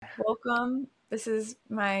Welcome. This is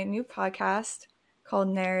my new podcast called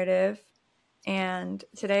Narrative, and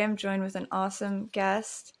today I'm joined with an awesome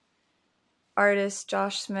guest, artist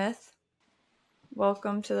Josh Smith.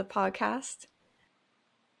 Welcome to the podcast.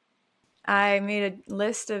 I made a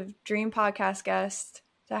list of dream podcast guests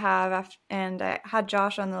to have, and I had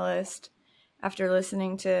Josh on the list after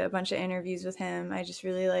listening to a bunch of interviews with him. I just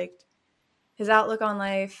really liked his outlook on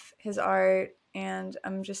life, his art, and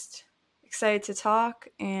I'm just excited to talk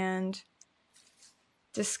and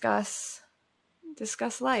discuss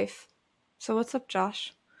life. So what's up,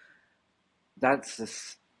 Josh? That's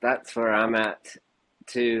where I'm at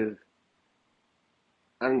too.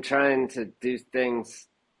 I'm trying to do things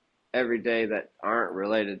every day that aren't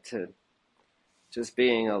related to just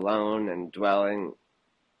being alone and dwelling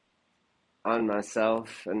on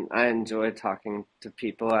myself. And I enjoy talking to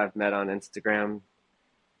people I've met on Instagram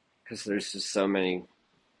because there's just so many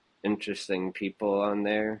interesting people on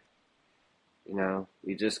there.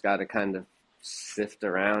 You just got to kind of sift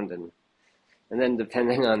around and then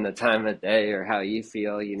depending on the time of day or how you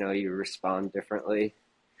feel, you respond differently.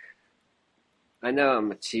 I know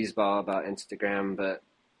I'm a cheeseball about Instagram, but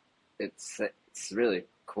it's really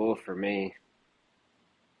cool for me.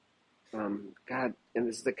 God,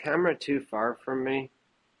 is the camera too far from me?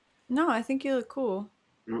 No, I think you look cool.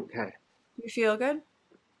 Okay. You feel good?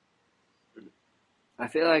 I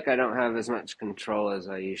feel like I don't have as much control as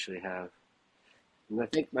I usually have. And I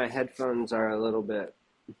think my headphones are a little bit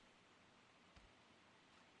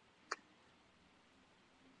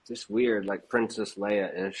just weird, like Princess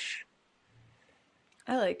Leia-ish.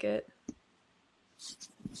 I like it.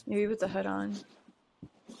 Maybe with the hood on.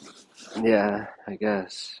 Yeah, I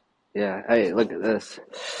guess. Yeah, hey, look at this.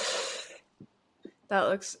 That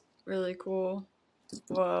looks really cool.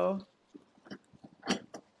 Whoa.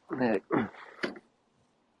 Hey.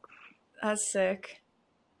 That's sick.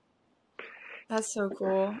 That's so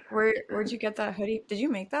cool. Where'd you get that hoodie? Did you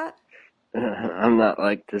make that? I'm not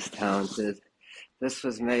like this talented. This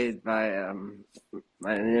was made by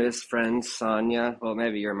my newest friend Sonia. Well,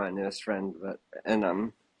 maybe you're my newest friend,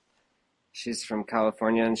 and she's from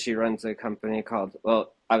California and she runs a company called.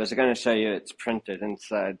 Well, I was going to show you. It's printed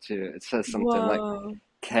inside too. It says something like Whoa.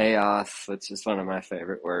 chaos, which is one of my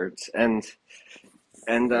favorite words, and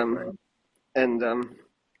and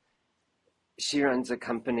she runs a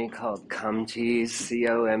company called Comtees,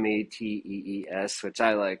 Cometees, which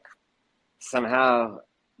I like somehow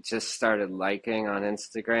just started liking on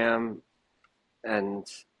Instagram, and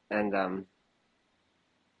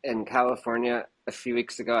in California a few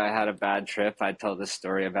weeks ago I had a bad trip. I told this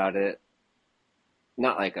story about it,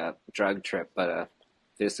 not like a drug trip, but a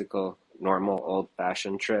physical, normal,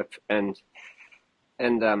 old-fashioned trip, and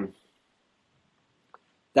that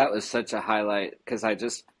was such a highlight because I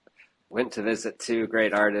just went to visit two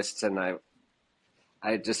great artists, and I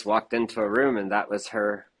just walked into a room, and that was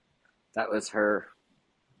her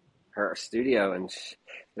studio, and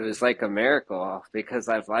it was like a miracle because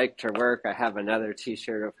I've liked her work. I have another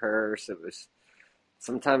t-shirt of hers. It was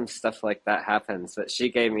sometimes stuff like that happens, but she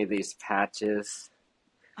gave me these patches,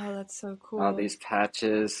 Oh, that's so all cool. these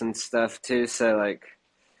patches and stuff too. So like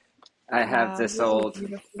I have Wow, this those are old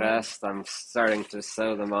beautiful. vest. I'm starting to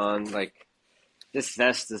sew them on. Like this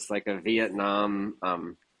vest is like a Vietnam.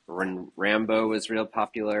 When Rambo was real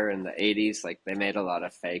popular in the 80s, like they made a lot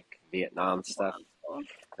of fake Vietnam stuff. Wow.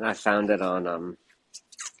 And I found it on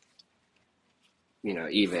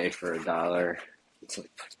eBay for $1.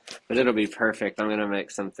 But it'll be perfect. I'm gonna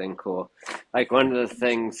make something cool. Like one of the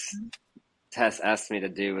things Tess asked me to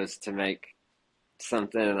do was to make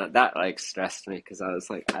something, and that like stressed me because I was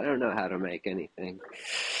like, I don't know how to make anything.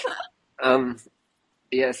 Um,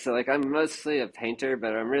 yeah, so like I'm mostly a painter,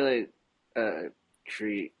 but I'm really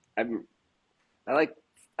create. I like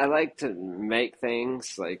I like to make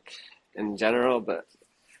things like in general, but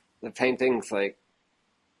the paintings like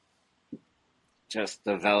just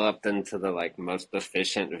developed into the like most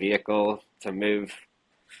efficient vehicle to move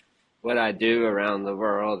what I do around the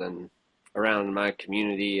world and around my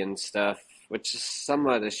community and stuff, which is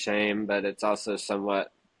somewhat a shame, but it's also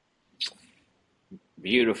somewhat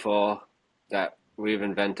beautiful that we've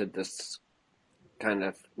invented this kind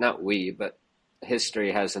of, not we, but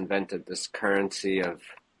history has invented this currency of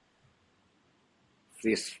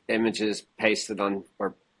these images pasted on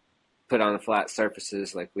or put on flat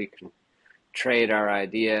surfaces. Like we can trade our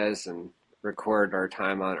ideas and record our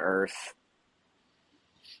time on Earth.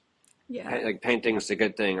 Yeah. Like painting's a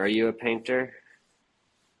good thing. Are you a painter?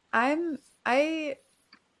 I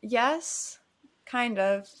yes, kind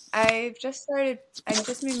of. I just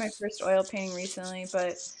made my first oil painting recently,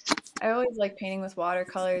 but I always like painting with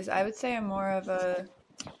watercolors. I would say I'm more of a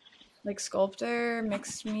like sculptor,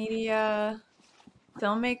 mixed media,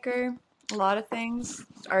 filmmaker, a lot of things,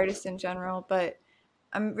 artist in general, but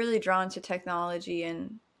I'm really drawn to technology,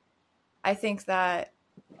 and I think that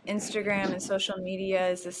Instagram and social media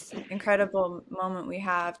is this incredible moment we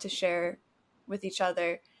have to share with each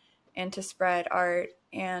other and to spread art.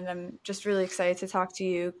 And I'm just really excited to talk to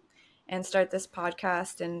you and start this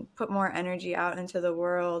podcast and put more energy out into the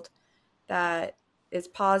world that is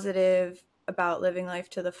positive about living life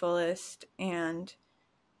to the fullest. And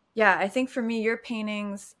yeah, I think for me, your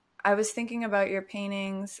paintings, I was thinking about your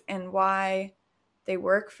paintings and why they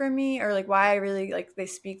work for me, or like why I really like they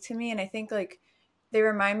speak to me. And I think like they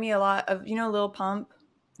remind me a lot of, Lil Pump.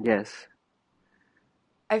 Yes.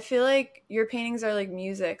 I feel like your paintings are like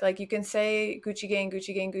music. Like you can say Gucci Gang,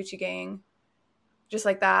 Gucci Gang, Gucci Gang, just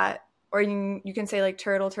like that. Or you can say like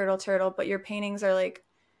turtle, turtle, turtle, but your paintings are like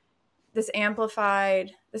this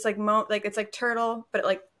amplified, this like like it's like turtle, but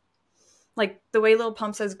like the way Lil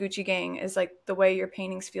Pump says Gucci Gang is like the way your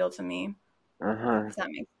paintings feel to me, Uh-huh. if that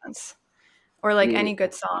makes sense. Or like Yeah, any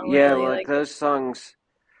good song, yeah, really. well, like Like, those songs,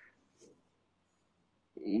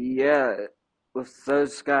 yeah, with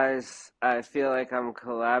those guys, I feel like I'm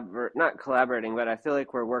not collaborating, but I feel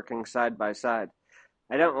like we're working side by side.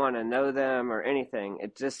 I don't want to know them or anything.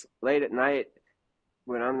 It just late at night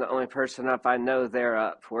when I'm the only person up, I know they're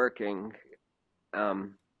up working.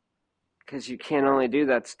 Um, because you can't only do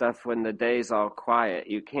that stuff when the day's all quiet.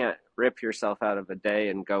 You can't rip yourself out of a day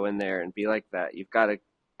and go in there and be like that. You've got to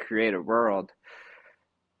create a world,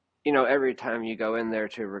 every time you go in there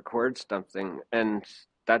to record something. And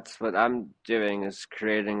that's what I'm doing, is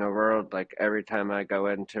creating a world. Like every time I go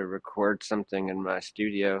in to record something in my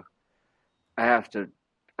studio, I have to,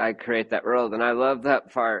 I create that world. And I love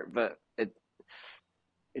that part, but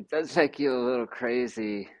it does make you a little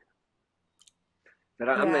crazy. But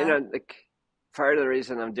yeah, like part of the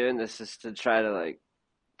reason I'm doing this is to try to like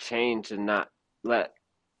change and not let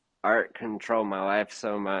art control my life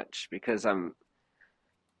so much, because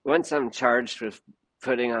once I'm charged with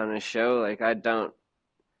putting on a show, like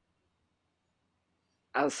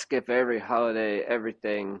I'll skip every holiday,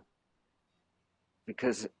 everything,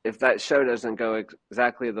 because if that show doesn't go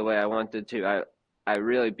exactly the way I wanted to, I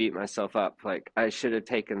really beat myself up. Like I should have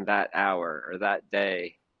taken that hour or that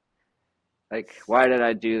day. Like why did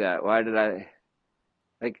I do that? Why did I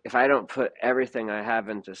like if I don't put everything I have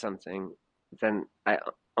into something, then I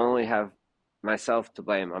only have myself to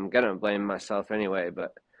blame. I'm gonna blame myself anyway,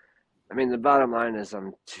 but I mean the bottom line is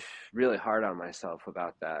I'm really hard on myself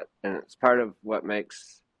about that, and it's part of what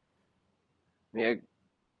makes me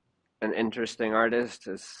an interesting artist.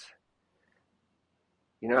 Is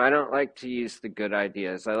I don't like to use the good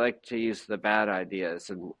ideas. I like to use the bad ideas,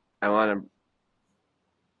 and I want to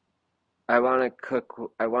I want to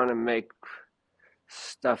cook. I want to make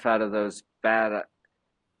stuff out of those bad.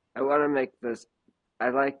 I want to make those. I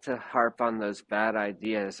like to harp on those bad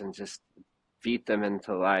ideas and just beat them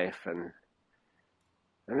into life. And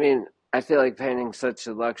I mean, I feel like painting's such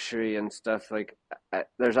a luxury and stuff. Like,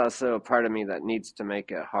 there's also a part of me that needs to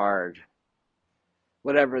make it hard,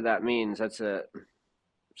 whatever that means. That's a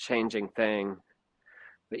changing thing.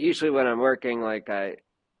 But usually when I'm working, like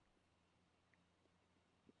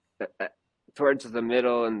towards the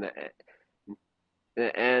middle and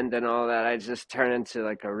the end and all that, I just turn into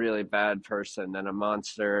like a really bad person and a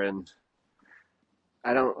monster. And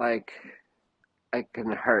I don't like, I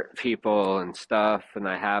can hurt people and stuff, and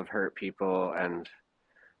I have hurt people, and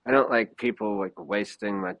I don't like people like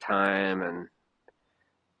wasting my time. And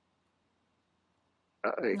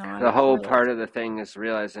like no, I the can whole relate. part of the thing is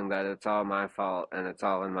realizing that it's all my fault and it's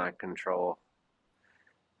all in my control.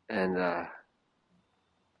 And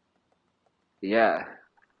yeah,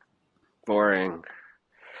 boring.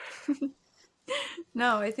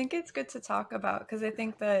 No, I think it's good to talk about because I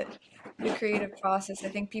think that the creative process, I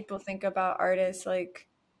think people think about artists like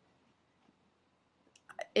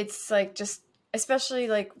it's like just, especially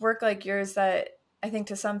like work like yours that I think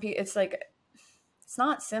to some people it's like it's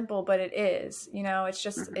not simple, but it is, it's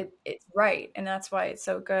just Hmm. it's right, and that's why it's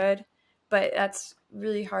so good. But that's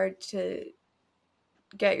really hard to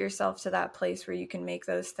get yourself to that place where you can make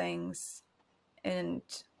those things. And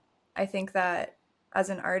I think that as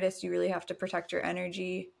an artist, you really have to protect your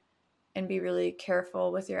energy and be really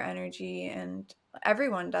careful with your energy. And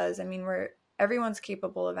everyone does. I mean, everyone's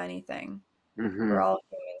capable of anything. We're Hmm. all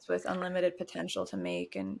humans with unlimited potential to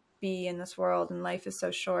make and be in this world, and life is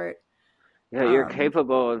so short. Yeah, Um,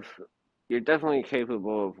 you're definitely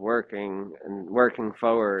capable of working and working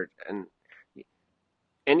forward. And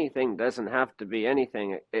anything doesn't have to be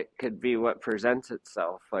anything. It could be what presents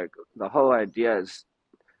itself. Like the whole idea is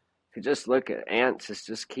if you just look at ants, it's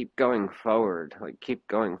just keep going forward, like keep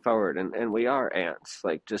going forward, and we are ants,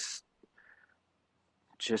 like just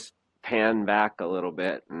pan back a little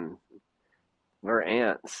bit, and we're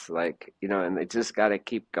ants, like, you know, and they just got to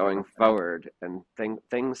keep going forward, and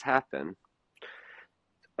things happen.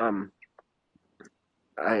 Um,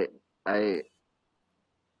 I, I,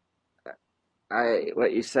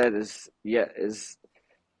 what you said is yeah.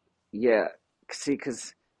 See,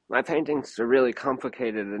 because my paintings are really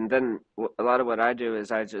complicated, and then a lot of what I do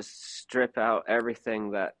is I just strip out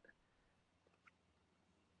everything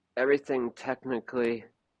technically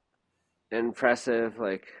impressive,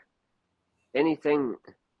 like anything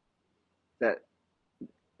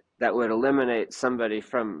that would eliminate somebody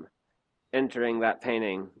from entering that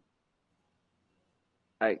painting.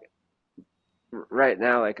 Like right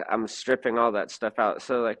now, like I'm stripping all that stuff out.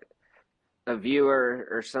 So like a viewer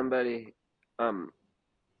or somebody um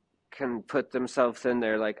can put themselves in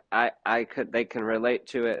there, like I could, they can relate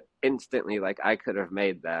to it instantly, like I could have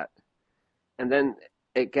made that. And then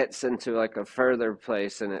it gets into like a further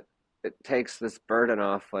place, and it takes this burden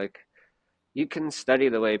off. Like you can study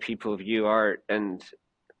the way people view art, and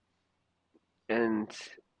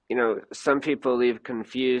you know, some people leave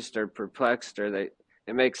confused or perplexed, or they,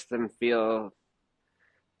 it makes them feel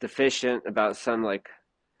deficient about some like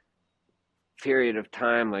period of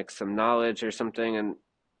time, like some knowledge or something. And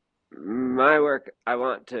my work, I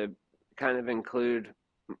want to kind of include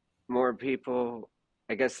more people.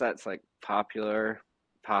 I guess that's like popular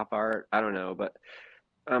pop art. I don't know, but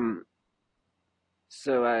um,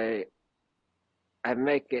 so I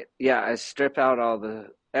make it. Yeah, I strip out all the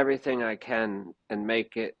everything I can and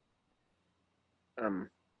make it um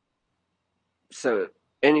so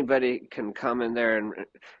anybody can come in there,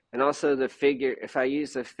 and also the figure. If I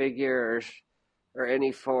use a figure or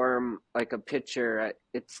any form like a picture,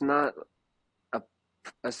 it's not a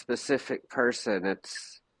a specific person.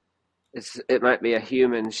 It might be a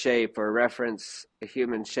human shape, or reference a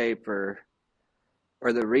human shape, or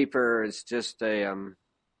the reaper is just a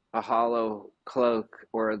hollow cloak,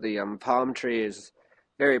 or the palm tree is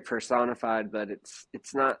very personified, but it's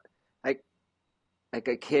not like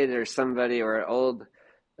a kid or somebody, or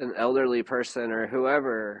an elderly person, or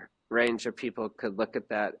whoever range of people could look at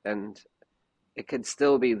that, and it could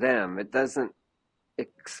still be them. It doesn't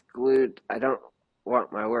exclude. I don't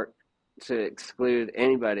want my work to exclude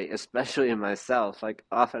anybody, especially myself. Like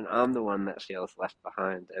often I'm the one that feels left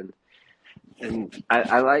behind, and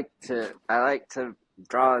I like to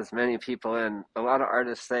draw as many people in. A lot of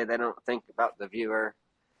artists say they don't think about the viewer,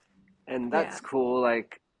 and Yeah. that's cool.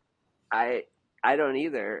 Like I I don't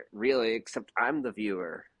either, really, except I'm the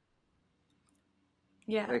viewer.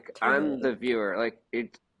 Yeah, Like I'm totally. the viewer. Like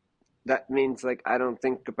it that means like I don't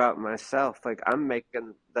think about myself. Like I'm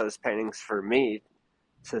making those paintings for me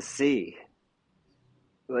to see.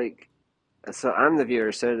 Like so I'm the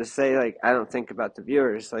viewer. So to say like I don't think about the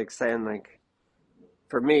viewers, like saying like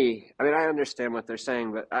for me, I mean I understand what they're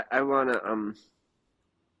saying, but I wanna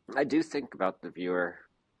I do think about the viewer.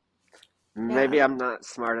 Yeah. Maybe I'm not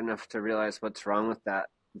smart enough to realize what's wrong with that,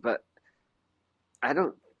 but I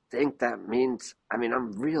don't think that means, I mean,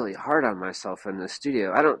 I'm really hard on myself in the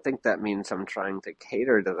studio. I don't think that means I'm trying to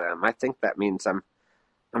cater to them. I think that means I'm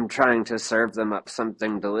trying to serve them up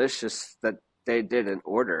something delicious that they didn't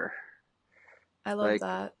order. I love Like,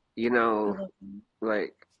 that. you I know, love that.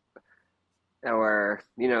 like, or,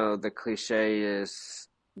 you know, the cliche is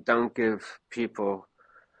don't give people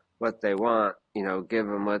what they want, you know, give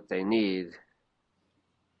them what they need.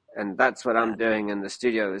 And that's what I'm Yeah. doing in the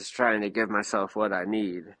studio, is trying to give myself what I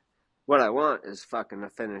need. What I want is fucking a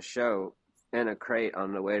finished show in a crate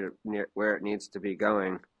on the way to near where it needs to be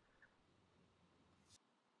going.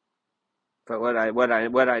 But what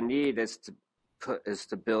I need is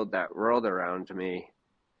to build that world around me.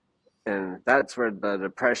 And that's where the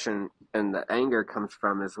depression and the anger comes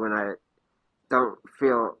from, is when I don't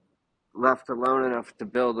feel left alone enough to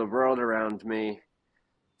build a world around me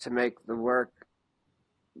to make the work,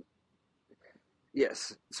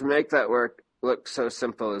 yes, to make that work look so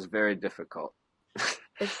simple is very difficult.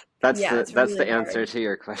 It's yeah, it's That's really the answer hard. to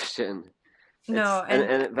your question. No,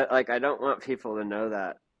 and But like I don't want people to know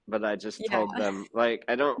that, but I just yeah. told them, like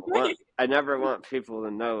I never want people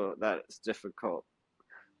to know that it's difficult.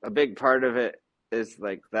 A big part of it is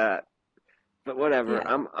like that. But whatever, Yeah.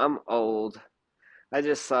 I'm old. I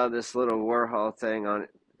just saw this little Warhol thing on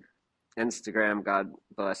Instagram, God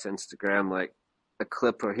bless Instagram, like a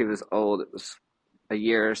clip where he was old. It was a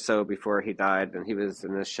year or so before he died, and he was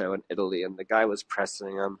in a show in Italy, and the guy was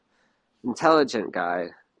pressing him. Intelligent guy,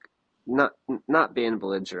 not not being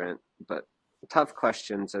belligerent, but tough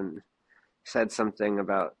questions. And said something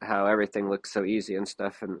about how everything looks so easy and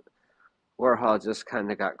stuff, and Warhol just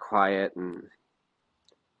kind of got quiet and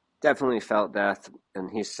definitely felt death. And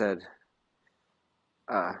he said,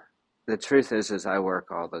 uh, "The truth is I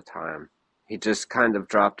work all the time." He just kind of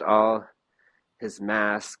dropped all his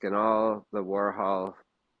mask and all the Warhol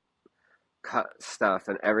cut stuff,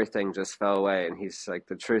 and everything just fell away. And he's like,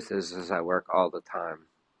 "The truth is I work all the time,"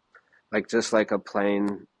 like just like a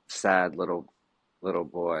plain sad little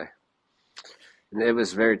boy. And it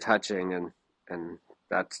was very touching, and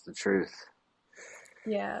that's the truth.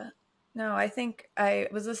 Yeah. No, I think I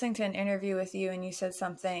was listening to an interview with you and you said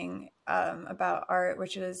something about art,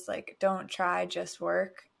 which was like, don't try, just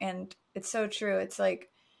work. And it's so true. It's like,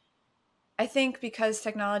 I think because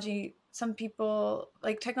technology, some people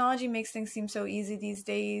like technology makes things seem so easy these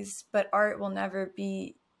days, but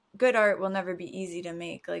good art will never be easy to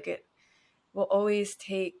make. Like it will always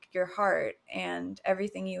take your heart and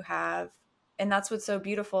everything you have. And that's what's so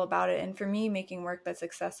beautiful about it. And for me, making work that's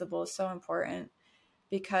accessible is so important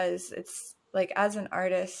because it's like, as an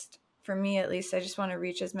artist, for me at least, I just want to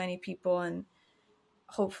reach as many people and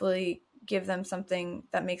hopefully give them something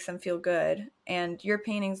that makes them feel good. And your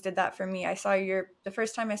paintings did that for me. The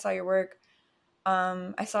first time I saw your work,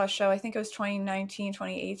 I saw a show, I think it was 2019,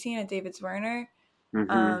 2018 at David's Werner.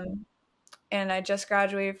 Mm-hmm. Um, and I just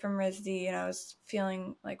graduated from RISD and I was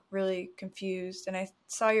feeling like really confused. And I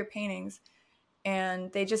saw your paintings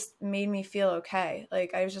and they just made me feel okay.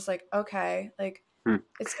 Like I was just like, okay, like Hmm.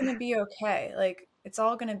 it's going to be okay. Like it's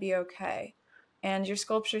all going to be okay. And your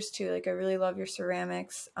sculptures too. Like I really love your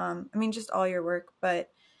ceramics. I mean, just all your work. But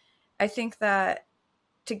I think that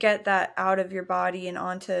to get that out of your body and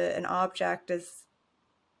onto an object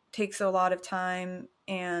takes a lot of time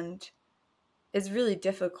and is really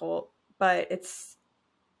difficult. But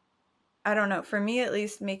I don't know. For me, at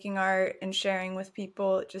least, making art and sharing with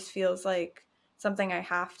people, it just feels like something I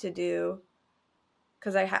have to do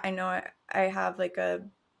because I know I have like a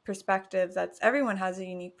perspective that's everyone has a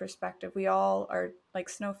unique perspective. We all are like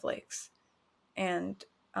snowflakes, and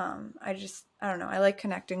I don't know. I like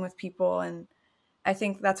connecting with people, and I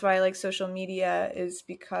think that's why I like social media is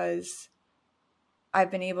because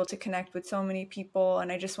I've been able to connect with so many people,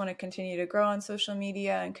 and I just want to continue to grow on social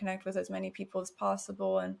media and connect with as many people as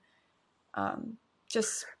possible, and um,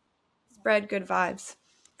 just spread good vibes.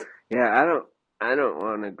 Yeah, I don't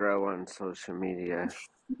want to grow on social media.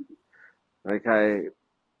 Like I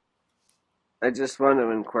just want to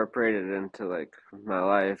incorporate it into like my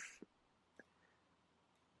life,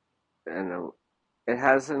 and it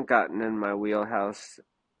hasn't gotten in my wheelhouse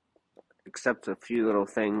except a few little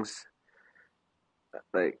things.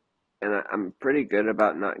 Like, and I'm pretty good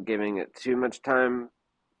about not giving it too much time.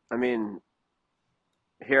 I mean,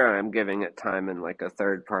 here I am giving it time in like a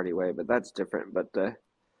third party way, but that's different. But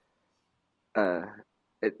uh,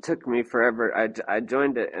 it took me forever. I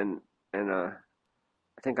joined it in I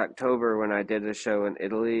think October when I did a show in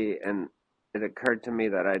Italy, and it occurred to me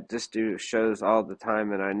that I just do shows all the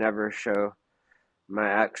time, and I never show my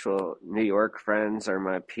actual New York friends or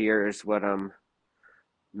my peers what I'm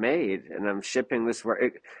made, and I'm shipping this work.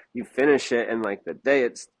 You finish it, and like the day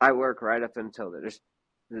I work right up until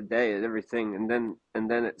the day and everything, and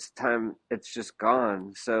then it's time. It's just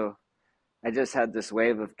gone. So I just had this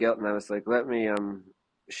wave of guilt, and I was like, let me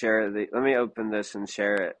open this and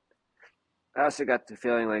share it. I also got the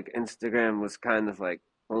feeling like Instagram was kind of like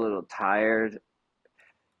a little tired,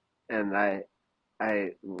 and I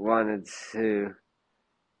wanted to.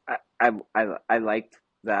 I liked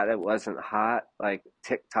that it wasn't hot. Like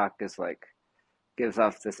TikTok is like gives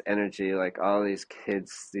off this energy, like all these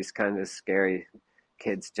kids, these kind of scary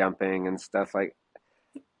kids jumping and stuff. Like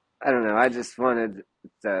I don't know. I just wanted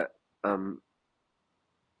to. Um,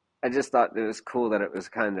 I just thought it was cool that it was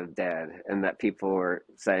kind of dead and that people were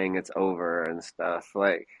saying it's over and stuff.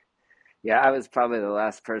 Like, yeah, I was probably the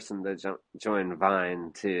last person to join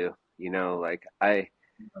Vine too. Like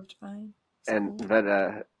Loved Vine. It's and cool.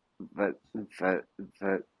 but but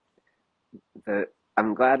but but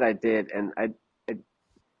I'm glad I did, and I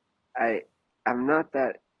I I'm not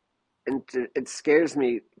that into. It scares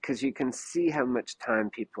me because you can see how much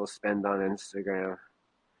time people spend on Instagram.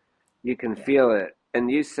 You can Yeah. feel it. And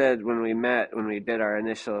you said when we met, when we did our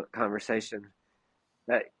initial conversation,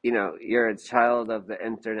 that you're a child of the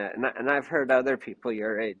internet, and I've heard other people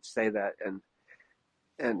your age say that, and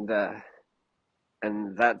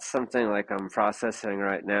and that's something like I'm processing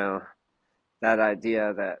right now. That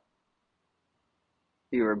idea that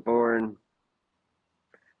you were born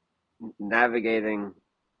navigating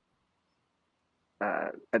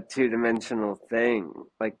a two-dimensional thing,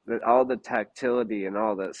 like all the tactility and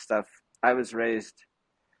all that stuff. I was raised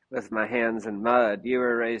with my hands in mud. You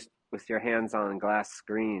were raised with your hands on a glass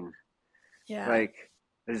screen. Yeah. Like,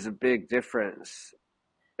 there's a big difference.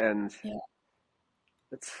 And Yeah.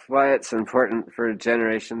 that's why it's important for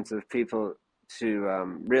generations of people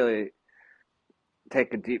to really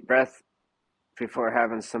take a deep breath before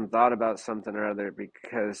having some thought about something or other,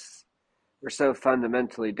 because we're so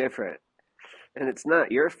fundamentally different. And it's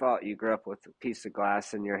not your fault you grew up with a piece of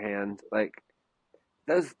glass in your hand. Like,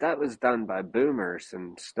 that was done by boomers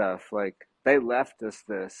and stuff. Like, they left us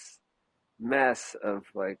this mess of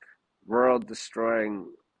like world destroying,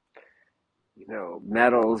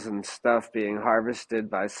 metals and stuff being harvested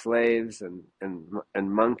by slaves and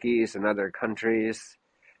monkeys in other countries.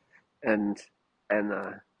 And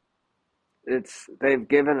and it's they've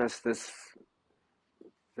given us this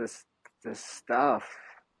this stuff,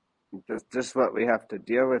 just what we have to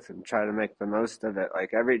deal with and try to make the most of it.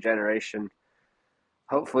 Like, every generation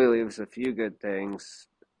hopefully leaves a few good things,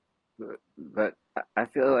 but I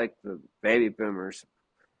feel like the baby boomers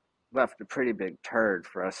left a pretty big turd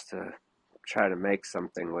for us to try to make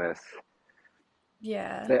something with.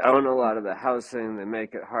 Yeah. They own a lot of the housing. They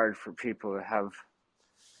make it hard for people to have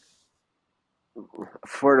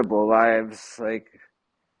affordable lives. Like, you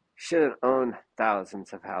shouldn't own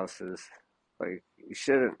thousands of houses. Like, you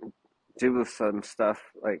shouldn't do some stuff.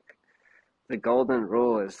 Like, the golden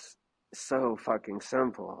rule is so fucking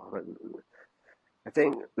simple. But I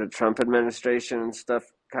think the Trump administration and stuff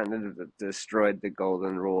kind of destroyed the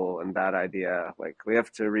golden rule and that idea. Like, we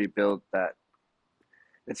have to rebuild that.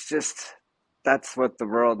 It's just, that's what the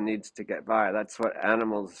world needs to get by. That's what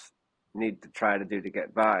animals need to try to do to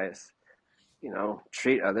get by, is,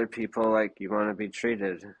 treat other people like you want to be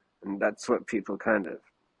treated. And that's what people kind of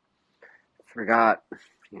forgot,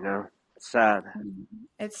 you know. It's sad.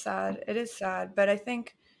 It's sad. It is sad, but I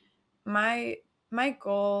think my my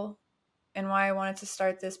goal and why I wanted to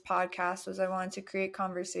start this podcast was I wanted to create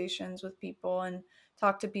conversations with people and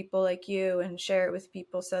talk to people like you and share it with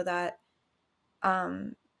people so that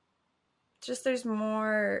um just there's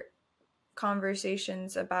more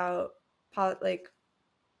conversations about like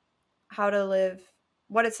how to live,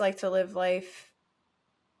 what it's like to live life,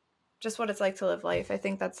 just what it's like to live life. I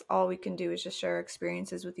think that's all we can do is just share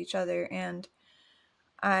experiences with each other, and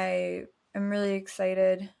I am really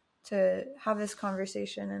excited to have this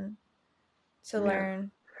conversation and to Yeah.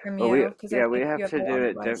 learn from Well, you because I we think have you have to a lot do of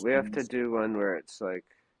it. wise We have to things. do one where it's like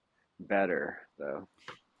better, though.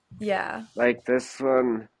 Yeah. Like this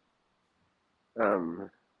one, um,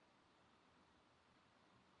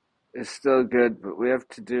 is still good, but we have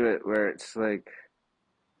to do it where it's like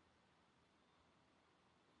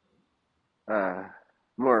uh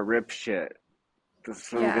more rip shit.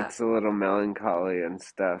 This one Yeah. gets a little melancholy and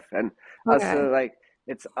stuff, and Okay. also like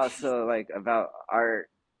it's also like about art,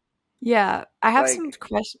 Yeah. I have like some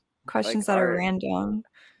questions that are art, random.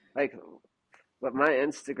 like what my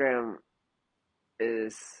Instagram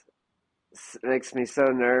is makes me so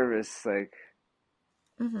nervous. Like,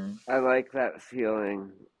 Hmm. I like that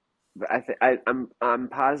feeling, but I'm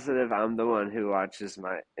positive I'm the one who watches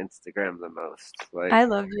my Instagram the most. Like, I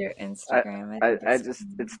love your I Instagram. I I, think I it's just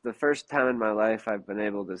fun. it's the first time in my life I've been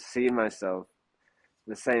able to see myself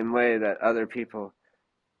the same way that other people.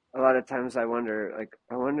 A lot of times I wonder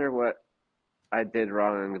what I did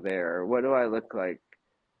wrong there, or what do I look like?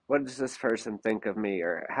 What does this person think of me,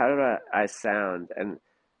 or how do I sound? And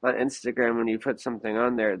on Instagram, when you put something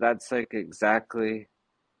on there, that's like exactly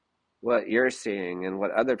what you're seeing and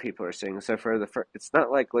what other people are seeing. So it's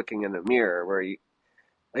not like looking in a mirror where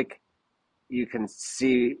like you can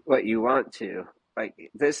see what you want to. Like,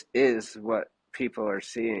 this is what people are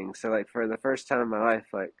seeing. So like, for the first time in my life,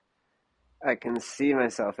 like, I can see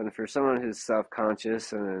myself. And for someone who's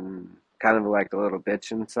self-conscious and kind of like a little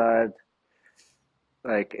bitch inside,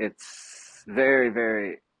 like, it's very,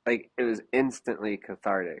 very, like, it was instantly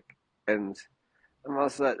cathartic. And I'm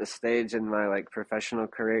also at the stage in my like professional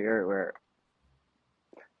career where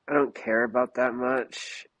I don't care about that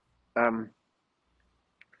much, um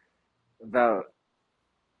about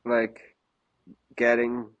like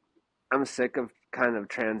getting I'm sick of kind of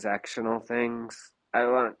transactional things. I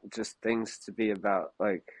want just things to be about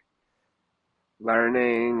like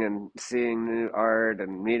learning and seeing new art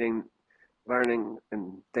and learning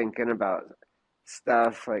and thinking about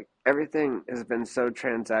stuff. Like, everything has been so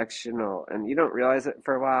transactional and you don't realize it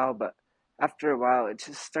for a while, but after a while it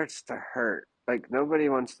just starts to hurt. Like, nobody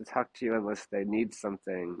wants to talk to you unless they need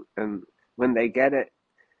something. And when they get it,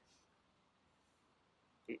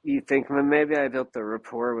 you think, well, maybe I built the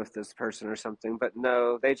rapport with this person or something, but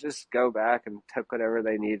no, they just go back and took whatever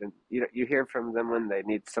they need, and you hear from them when they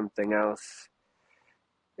need something else.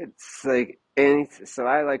 It's like so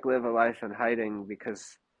I like live a life in hiding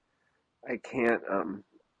because I can't.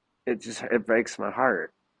 It breaks my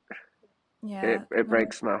heart. It Yeah. it No,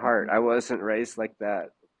 breaks my heart. I wasn't raised like that.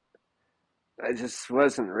 I just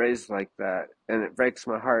wasn't raised like that, and it breaks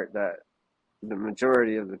my heart that the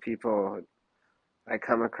majority of the people I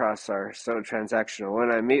come across are so transactional.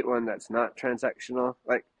 When I meet one that's not transactional,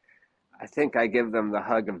 like I think I give them the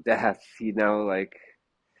hug of death, like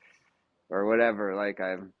or whatever. Like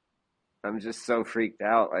I'm just so freaked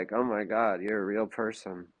out. Like, oh my God, you're a real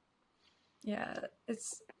person. yeah,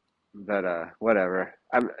 it's But whatever.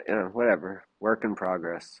 Whatever. Work in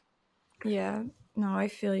progress. yeah. No, I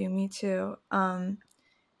feel you. Me too. Do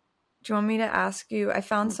you want me to ask you? I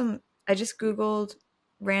just Googled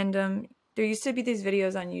random. There used to be these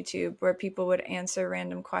videos on YouTube where people would answer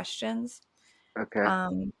random questions. Okay.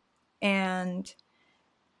 Um, and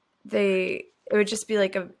it would just be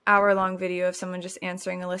like an hour long video of someone just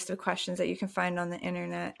answering a list of questions that you can find on the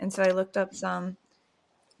internet. And so I looked up some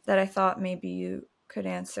that I thought maybe you could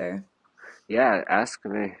answer. Yeah, ask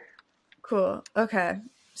me. Cool. Okay.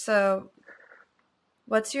 So,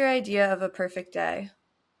 what's your idea of a perfect day?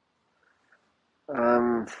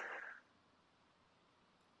 Um,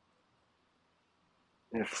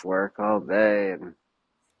 just work all day and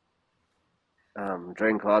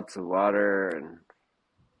drink lots of water and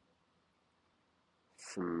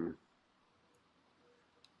some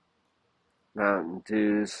Mountain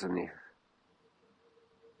Dews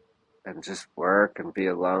and just work and be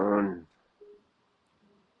alone.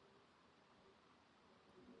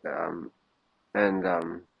 Um, and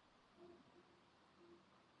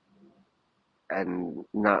and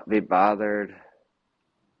not be bothered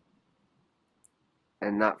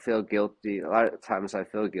and not feel guilty. A lot of times I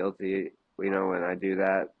feel guilty, when I do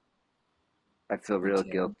that. I feel Me real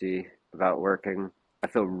too. guilty about working. I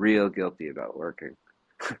feel real guilty about working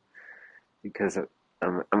because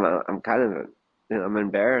I'm kind of I'm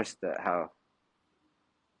embarrassed at how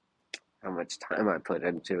much time I put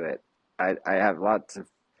into it. I have lots of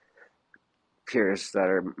peers that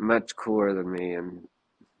are much cooler than me and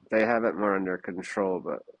they have it more under control,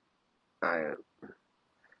 but I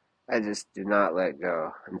I just do not let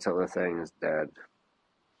go until the thing is dead.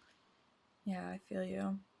 Yeah, I feel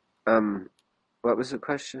you. Um, what was the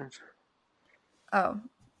question? Oh,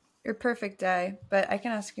 your perfect day. But I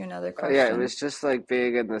can ask you another Oh yeah, it question. was just like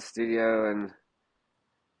being in the studio and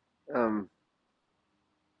um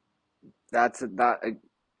that's not a,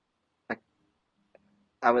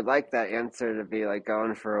 I would like that answer to be like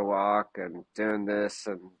going for a walk and doing this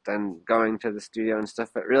and then going to the studio and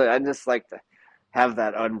stuff. But really, I just like to have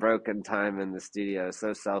that unbroken time in the studio.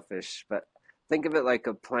 So selfish. But think of it like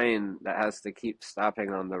a plane that has to keep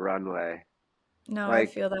stopping on the runway. No, I Like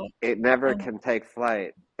feel that. it never And can take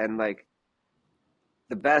flight. And like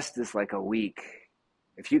the best is like a week.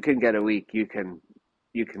 If you can get a week, you can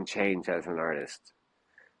change as an artist.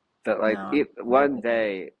 But like no, one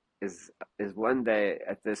day is one day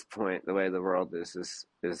at this point. The way the world is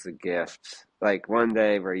a gift. Like one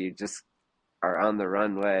day where you just are on the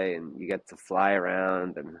runway and you get to fly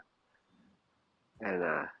around and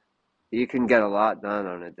you can get a lot done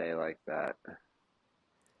on a day like that.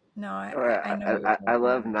 no, I Or know what you're I talking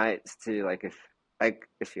love about. nights too.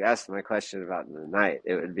 If you asked my question about the night,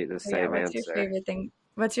 it would be the Oh, yeah, same what's your answer. favorite thing?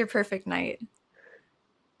 What's your perfect night?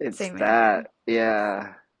 It's Same answer. that,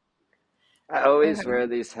 yeah. I always Okay. wear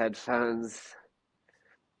these headphones.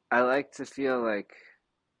 I like to feel like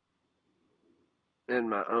in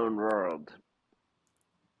my own world.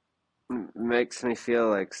 Makes me feel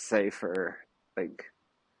like safer, like,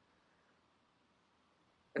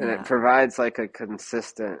 and it Yeah. provides like a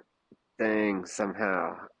consistent thing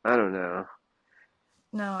somehow. I don't know.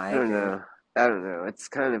 No, I I don't agree. know. I don't know. It's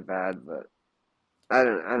kind of bad, but I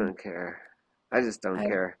don't care. I just don't I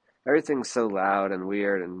care. Everything's so loud and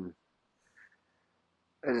weird and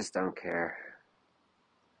I just don't care.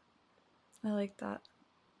 I like that.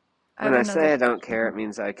 I When have I another say I don't care, it question.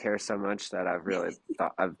 means I care so much that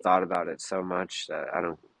I've thought about it so much that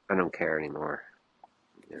I don't care anymore.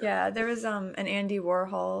 Yeah. Yeah, there was an Andy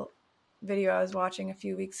Warhol video I was watching a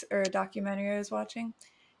few weeks or a documentary I was watching,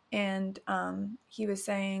 and he was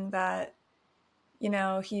saying that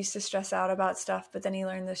he used to stress out about stuff, but then he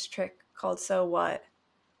learned this trick called "so what,"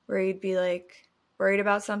 where he'd be like worried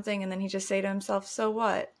about something, and then he'd just say to himself, "So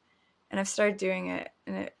what?" And I've started doing it,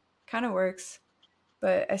 and it kind of works,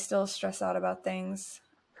 but I still stress out about things.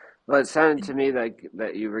 Well, it sounded to me like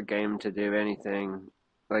that you were game to do anything.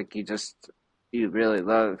 Like you really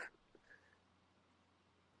love,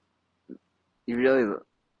 you really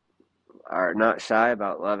are not shy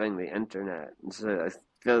about loving the internet. And so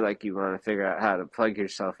feel like you want to figure out how to plug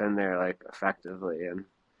yourself in there like effectively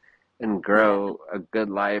and Yeah. grow a good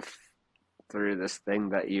life through this thing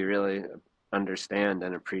that you really understand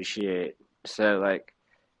and appreciate. So like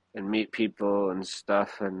and meet people and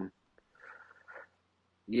stuff and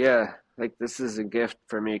yeah, like this is a gift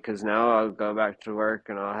for me because now I'll go back to work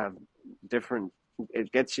and I'll have different.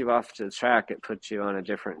 It gets you off the track. It puts you on a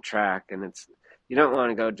different track, and it's you don't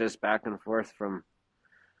want to go just back and forth from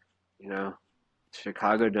you know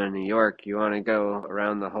Chicago to New York. You want to go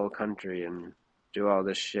around the whole country and do all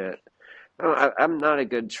this shit. I'm not a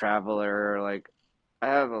good traveler. Like I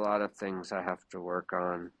have a lot of things I have to work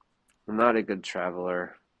on. I'm not a good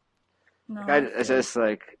traveler. No, Like I it's feel just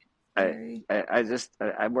like I very.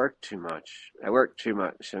 I work too much. I work too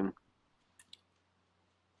much, and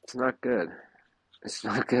it's not good. It's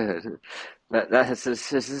not good. That's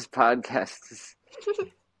this podcast.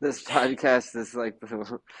 This podcast is like,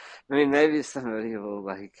 I mean, maybe somebody will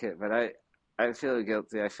like it, but I feel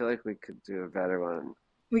guilty. I feel like we could do a better one.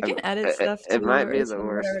 We can edit stuff It too, might or be the say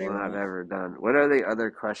worst whatever you one I've want. ever done. What are the other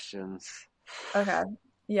questions? Okay.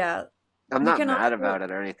 Yeah. I'm We not can mad also about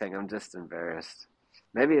it or anything. I'm just embarrassed.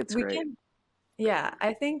 Maybe it's we great. can yeah,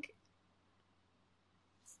 I think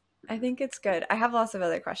it's good. I have lots of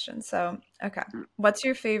other questions. So, okay. What was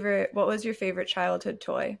your favorite childhood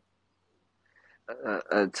toy?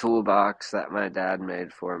 A toolbox that my dad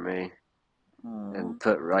made for me. Oh, And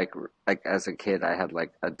put like as a kid I had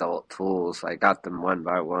like adult tools. I got them one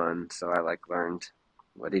by one, so I like learned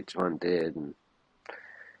what each one did, and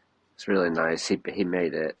it's really nice. He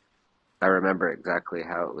made it. I remember exactly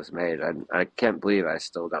how it was made. I can't believe I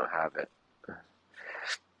still don't have it.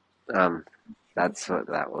 Um, pretty that's sweet. what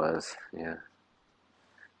that was. Yeah.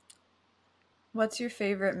 What's your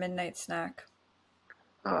favorite midnight snack?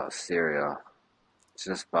 Oh, cereal. It's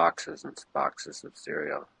just boxes and boxes of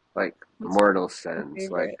cereal. Like What's mortal your sins,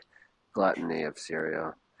 like favorite? gluttony of cereal.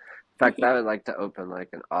 In fact, I would like to open like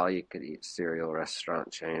an all-you-could-eat cereal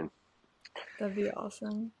restaurant chain. That'd be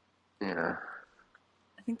awesome. Yeah.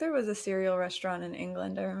 I think there was a cereal restaurant in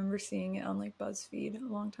England. I remember seeing it on like BuzzFeed a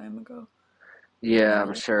long time ago. They Yeah, had I'm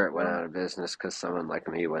like sure it went cereal. out of business because someone like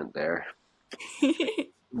me went there.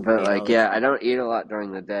 But Ate all like, the yeah, I cereal. don't eat a lot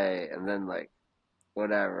during the day, and then like,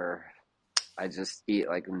 whatever, I just eat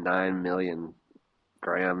like 9 million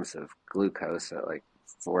grams of glucose at like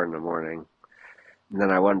 4 in the morning, and then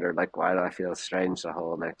I wondered like, why do I feel strange the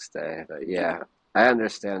whole next day? But yeah, I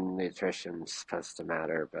understand nutrition's supposed to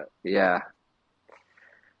matter, but yeah,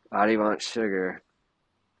 body wants sugar.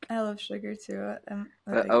 I love sugar too. I'm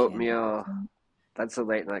a But big candy oatmeal, person. that's a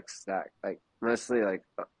late night snack. Like mostly like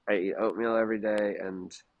I eat oatmeal every day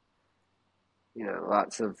and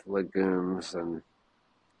lots of legumes and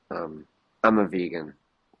um, I'm a vegan,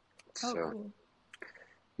 Oh, so cool.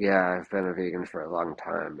 yeah, I've been a vegan for a long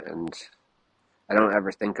time, and I don't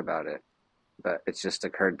ever think about it, but it's just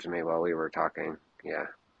occurred to me while we were talking. Yeah.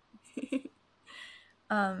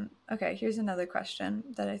 Okay, here's another question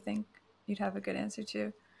that I think you'd have a good answer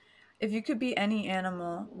to. If you could be any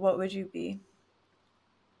animal, what would you be?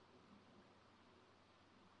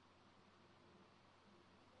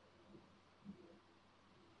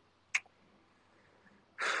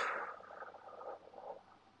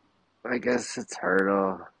 I guess a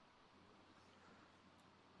turtle.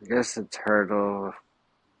 I guess a turtle.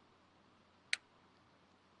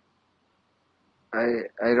 I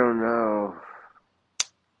don't know.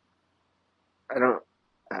 I don't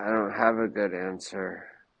I don't have a good answer.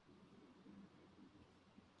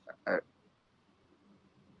 I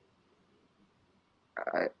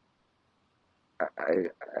I I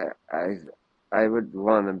I I would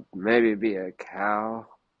want to maybe be a cow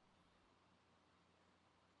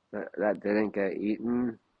that didn't get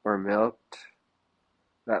eaten or milked.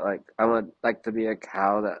 That like I would like to be a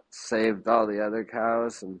cow that saved all the other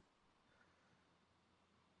cows and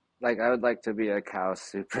like I would like to be a cow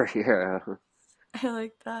superhero. I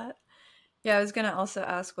like that. Yeah, I was gonna also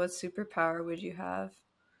ask what superpower would you have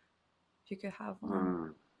if you could have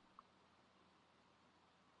one?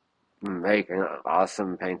 mm, Making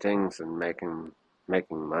awesome paintings and making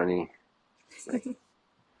money. Like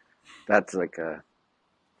that's like a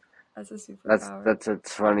That's a superpower. that's a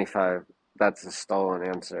 25 that's a stolen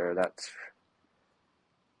answer. That's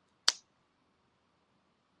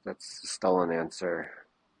a stolen answer.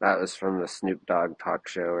 That was from the Snoop Dogg talk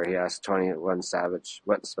show where he asked 21 Savage,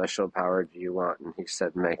 "What special power do you want?" And he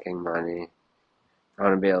said, "Making money. I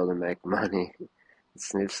want to be able to make money." And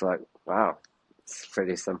Snoop's like, "Wow, it's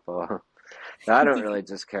pretty simple." But I don't really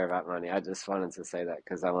just care about money. I just wanted to say that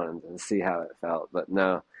because I wanted to see how it felt. But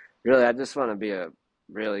no, really, I just want to be a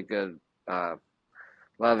really good,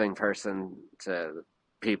 loving person to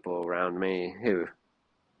people around me who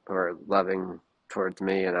are loving towards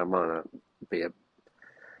me, and be a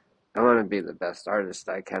I want to be the best artist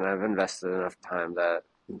I can. I've invested enough time that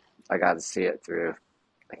I got to see it through.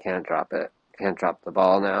 I can't drop it. Can't drop the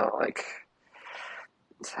ball now. Like,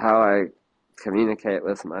 it's how I communicate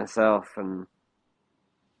with myself, and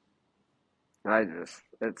I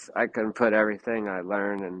can put everything I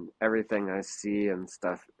learn and everything I see and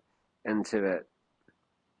stuff into it.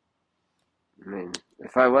 I mean,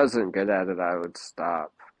 if I wasn't good at it, I would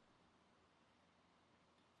stop.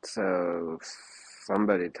 So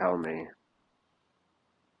somebody tell me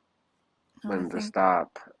No, I when to think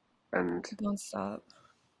stop, and don't stop.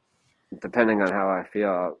 depending on how I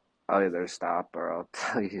feel, I'll either stop or I'll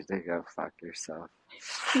tell you to go fuck yourself.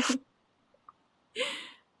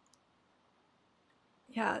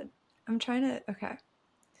 Yeah, I'm trying to. Okay.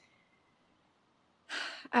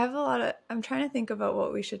 I'm trying to think about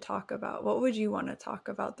what we should talk about. What would you want to talk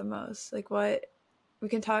about the most? Like, what we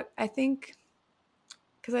can talk, I think,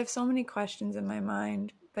 because I have so many questions in my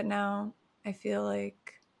mind, but now I feel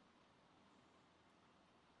like,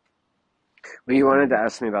 Well, you wanted to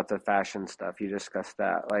ask me about the fashion stuff. You discussed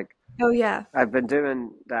that. Like, oh, yeah. I've been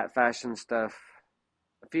doing that fashion stuff.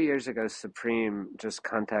 A few years ago, Supreme just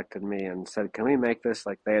contacted me and said, "Can we make this?"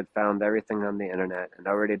 Like, they had found everything on the internet and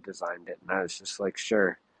already designed it. And I was just like,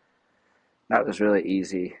 sure. That was really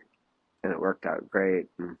easy and it worked out great.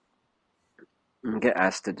 And get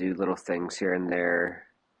asked to do little things here and there.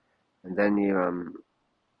 And then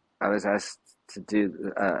I was asked to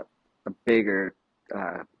do a bigger,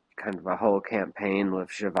 kind of a whole campaign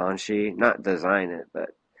with Givenchy, not design it, but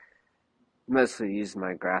mostly use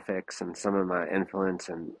my graphics and some of my influence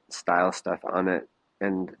and style stuff on it.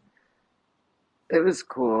 And it was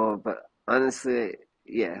cool, but honestly,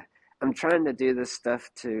 yeah, I'm trying to do this stuff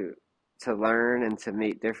to learn and to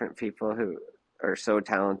meet different people who are so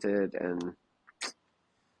talented, and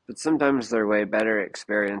but sometimes they're way better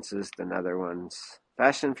experiences than other ones.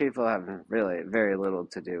 Fashion people have really very little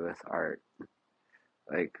to do with art.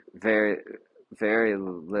 Like, very very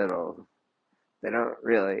little. They don't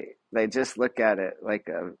really, they just look at it like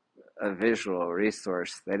a visual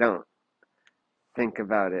resource. They don't think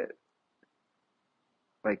about it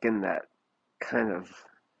like in that kind of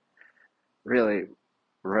really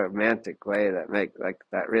romantic way that make like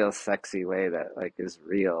that real sexy way that like is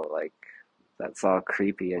real, like that's all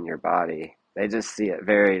creepy in your body. They just see it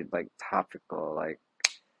very like topical, like,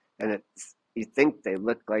 and it's, you think they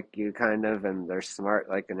look like you kind of, and they're smart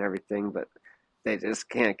like and everything, but they just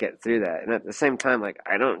can't get through that. And at the same time, like,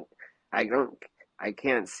 I don't, I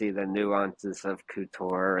can't see the nuances of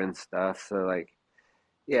couture and stuff. So like,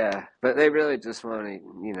 yeah, but they really just want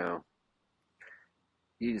to,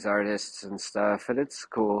 use artists and stuff, and it's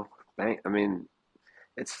cool. I mean,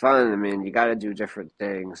 it's fun. I mean, you got to do different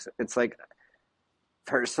things. It's like,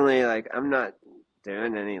 personally, like, I'm not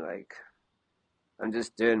doing any, like, I'm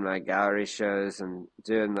just doing my gallery shows and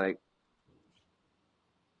doing, like,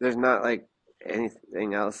 there's not, like,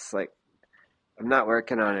 anything else. Like, I'm not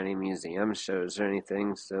working on any museum shows or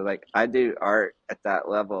anything. So, like, I do art at that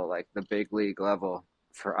level, like the big league level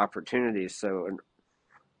for opportunities. So,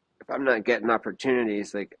 if I'm not getting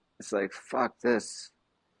opportunities, like, it's like, fuck this.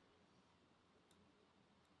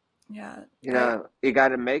 Yeah. You got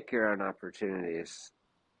to make your own opportunities,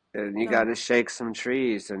 and you got No, to shake some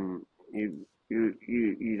trees, and you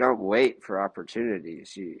don't wait for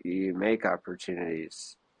opportunities. You make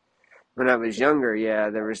opportunities. When I was younger,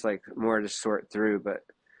 yeah, there was like more to sort through, but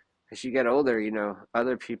as you get older,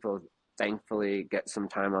 other people thankfully get some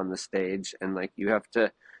time on the stage, and like you have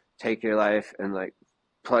to take your life and like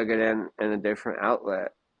plug it in a different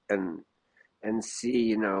outlet, and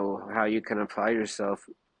see, how you can apply yourself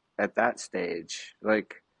at that stage.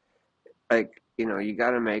 Like, you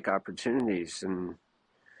got to make opportunities, and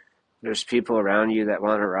there's people around you that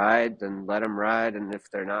want to ride, then let them ride. And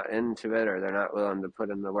if they're not into it or they're not willing to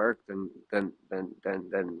put in the work, then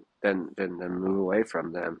move away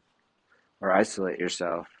from them or isolate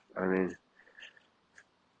yourself. I mean,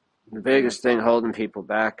 the no, biggest thing holding people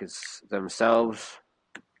back is themselves.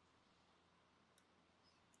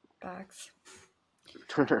 facts.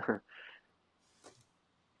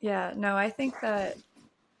 Yeah, no, I think that.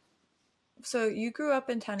 So you grew up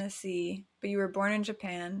in Tennessee, but you were born in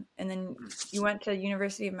Japan, and then you went to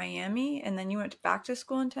University of Miami, and then you went back to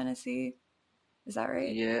school in Tennessee. Is that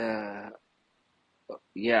right? Yeah,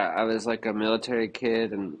 yeah. I was like a military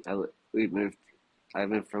kid, and we moved. I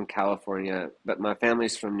moved from California, but my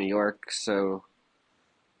family's from New York, so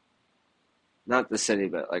not the city,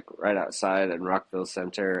 but like right outside in Rockville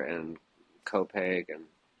Center and Copeg and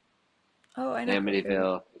Oh, I know Copic.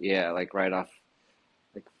 Amityville. Yeah, like right off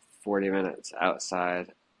 40 minutes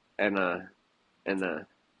outside, and and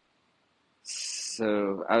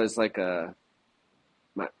so I was like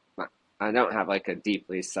my, my I don't have like a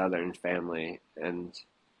deeply Southern family, and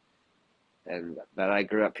but I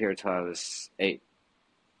grew up here till I was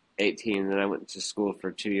 18. Then I went to school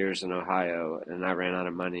for 2 years in Ohio, and I ran out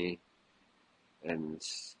of money, and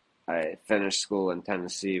I finished school in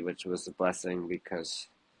Tennessee, which was a blessing because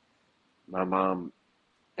my mom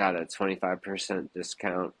got a 25%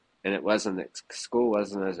 discount, and it wasn't school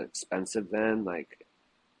wasn't as expensive then. Like,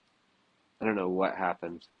 I don't know what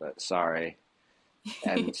happened, but sorry.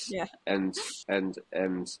 And Yeah. and and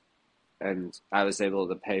and and I was able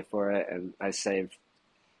to pay for it, and I saved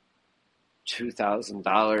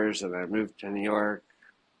 $2,000, and I moved to New York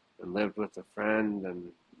and lived with a friend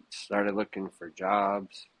and started looking for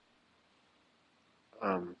jobs.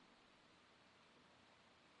 Um,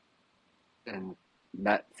 and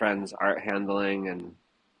met friends art handling, and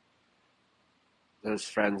those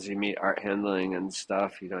friends you meet art handling and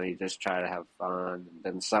stuff, you just try to have fun. And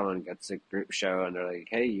then someone gets a group show and they're like,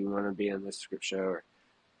 hey, you want to be in this group show? Or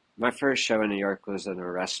my first show in New York was in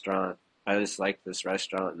a restaurant. I just liked this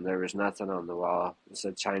restaurant, and there was nothing on the wall. It's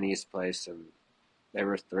a Chinese place, and they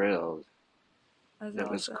were thrilled. That's And it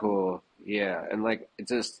was awesome. cool. Yeah. And like, it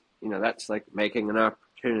just, that's like making an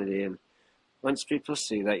opportunity. And once people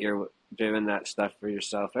see that you're doing that stuff for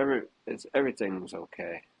yourself, everything's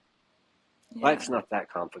okay. Yeah. Life's not that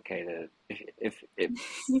complicated.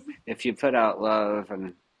 If you put out love,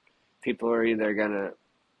 and people are either gonna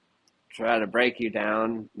try to break you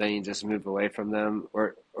down, then you just move away from them,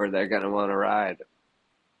 or they're gonna want to ride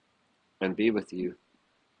and be with you.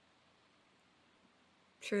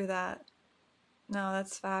 True that. No,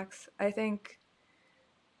 that's facts. I think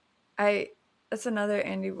I that's another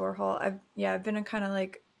Andy Warhol. I've been a kind of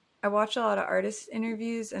like I watch a lot of artist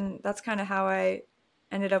interviews, and that's kind of how I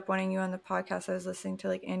ended up wanting you on the podcast. I was listening to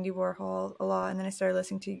like Andy Warhol a lot, and then I started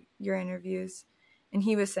listening to your interviews, and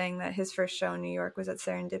he was saying that his first show in New York was at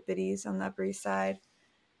Serendipities on the Upper East Side.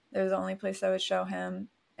 It was the only place that would show him.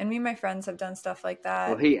 And me and my friends have done stuff like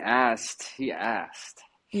Well, that. he asked.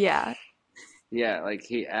 Yeah. Yeah, like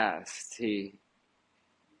he asked.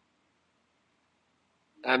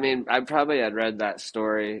 I mean, I probably had read that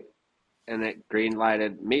story, and it green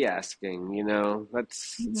lighted me asking.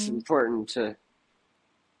 It's Hmm. important to.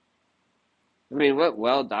 I mean, what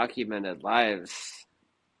well documented lives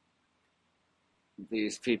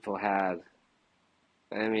these people had.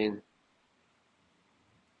 I mean,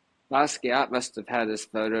 Basquiat must have had his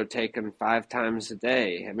photo taken 5 times a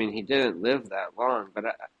day. I mean, he didn't live that long, but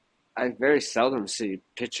I very seldom see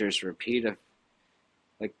pictures repeat of,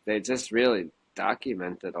 like, they just really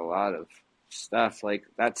documented a lot of stuff. Like,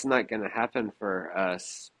 that's not going to happen for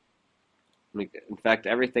us. Like, in fact,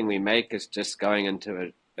 everything we make is just going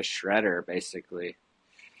into a shredder, basically.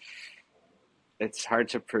 It's hard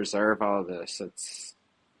to preserve all this.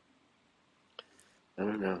 I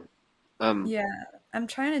don't know. Um, Yeah, I'm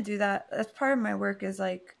trying to do that. That's part of my work is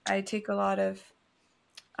like I take a lot of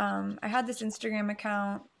I had this Instagram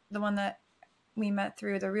account, the one that we met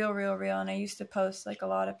through, the Real Real Real, and I used to post like a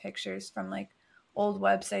lot of pictures from like old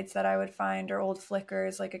websites that I would find or old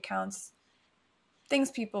Flickrs, like accounts,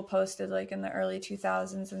 things people posted like in the early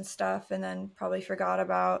 2000s and stuff, and then probably forgot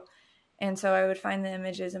about. And so I would find the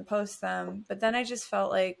images and post them. But then I just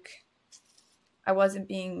felt like I wasn't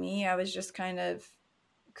being me. I was just kind of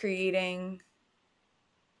creating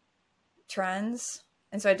trends.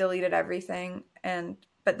 And so I deleted everything.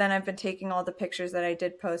 But then I've been taking all the pictures that I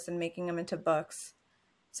did post and making them into books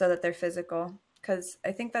so that they're physical. Because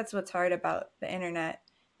I think that's what's hard about the internet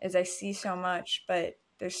is I see so much, but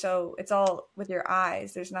it's all with your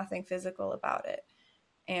eyes. There's nothing physical about it.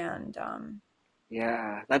 And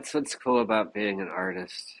yeah, that's what's cool about being an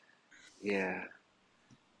artist. Yeah,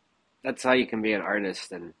 that's how you can be an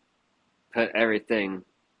artist and put everything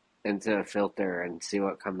into a filter and see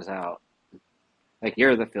what comes out. Like,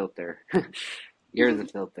 you're the filter. You're the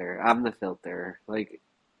filter. I'm the filter. Like,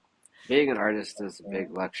 being an artist is a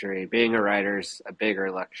big luxury. Being a writer's a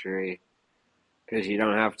bigger luxury because you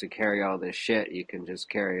don't have to carry all this shit. You can just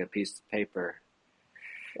carry a piece of paper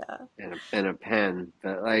yeah, and a pen.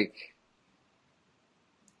 But like,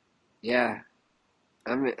 yeah,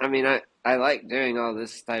 I like doing all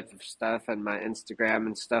this type of stuff and my Instagram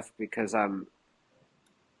and stuff because I'm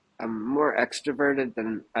more extroverted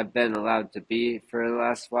than I've been allowed to be for the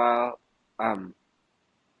last while. Um,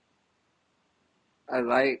 I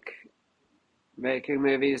like making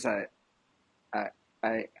movies. I,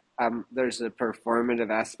 I, there's a performative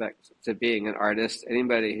aspect to being an artist.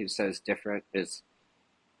 Anybody who says different is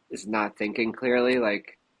not thinking clearly.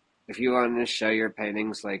 Like, if you want to show your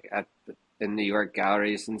paintings like in New York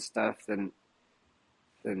galleries and stuff, then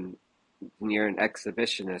you're an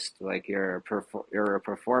exhibitionist. Like you're a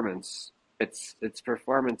performance. It's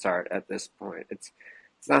performance art at this point. It's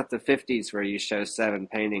not the '50s where you show 7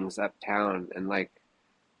 paintings uptown and like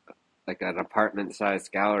an apartment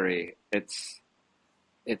sized gallery. It's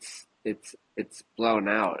blown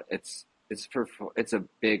out. It's a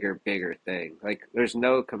bigger thing. Like there's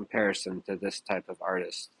no comparison to this type of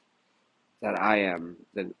artist that I am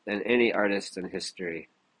than any artist in history.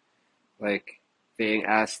 Like being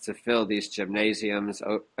asked to fill these gymnasiums,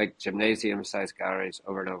 like gymnasium sized galleries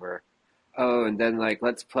over and over. Oh, and then like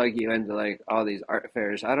let's plug you into like all these art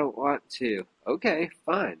fairs. I don't want to. Okay,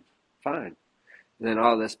 fine. And then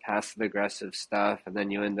all this passive aggressive stuff, and then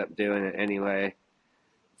you end up doing it anyway.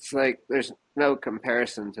 It's like there's no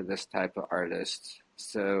comparison to this type of artist.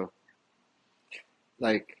 So,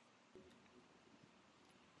 like,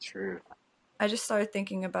 true. I just started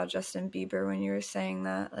thinking about Justin Bieber when you were saying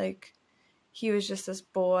that. Like, he was just this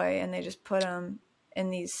boy, and they just put him in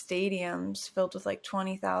these stadiums filled with like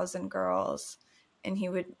 20,000 girls, and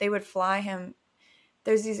they would fly him.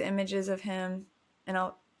 There's these images of him,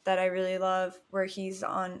 that I really love, where he's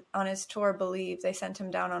on his tour Believe. They sent him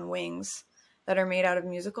down on wings that are made out of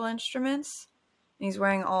musical instruments, and he's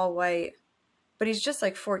wearing all white, but he's just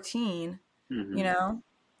like 14, Mm-hmm.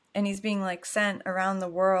 and he's being like sent around the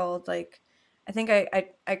world. Like, I think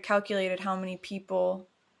I calculated how many people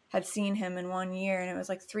had seen him in 1 year, and it was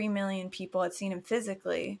like 3 million people had seen him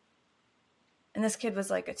physically. And this kid was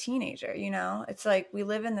like a teenager. It's like we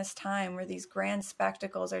live in this time where these grand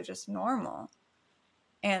spectacles are just normal.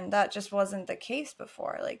 And that just wasn't the case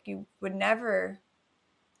before. Like, you would never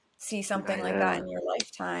see something I like that in know. your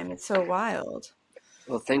lifetime. It's so wild.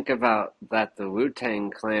 Well, think about that. The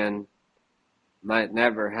Wu-Tang Clan might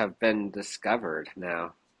never have been discovered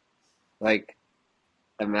now. Like,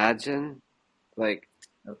 imagine, like,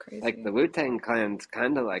 So like the crazy. Wu-Tang Clan's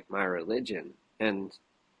kind of like my religion, and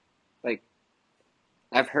like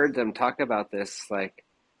I've heard them talk about this. Like,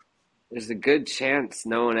 there's a good chance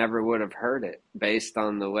no one ever would have heard it based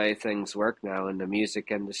on the way things work now in the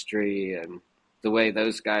music industry and the way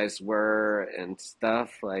those guys were and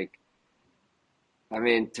stuff. Like, I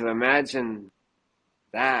mean, to imagine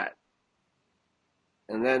that,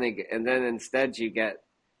 and then instead you get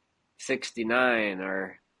 69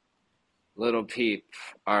 or Little Peep,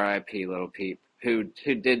 R.I.P. Little Peep, who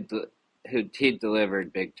he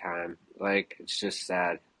delivered big time. Like it's just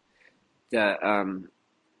sad. The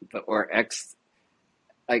but or X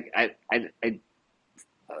like I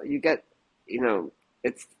you get you know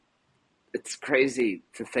it's it's crazy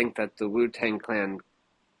to think that the Wu Tang Clan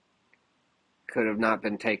could have not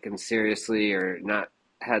been taken seriously or not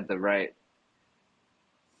had the right.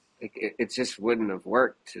 Like, it just wouldn't have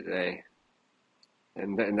worked today,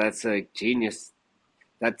 and that's like genius.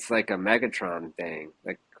 That's like a Megatron thing.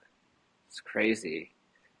 Like it's crazy.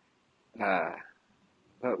 Uh,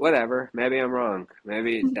 but whatever. Maybe I'm wrong.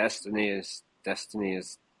 Maybe destiny is.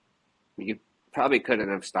 You probably couldn't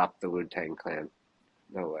have stopped the Wu Tang Clan.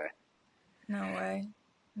 No way. No way.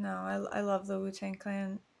 No, I love the Wu-Tang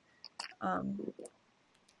Clan. Um,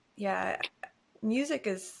 yeah, music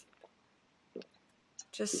is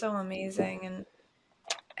just so amazing, and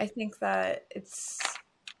I think that it's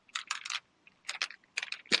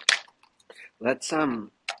Let's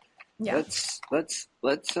yeah. let's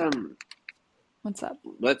let's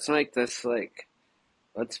make this like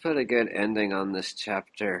let's put a good ending on this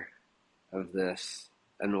chapter of this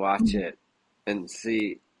and watch Mhm. it and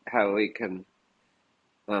see how we can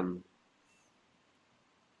um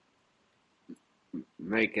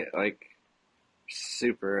make it like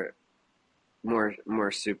super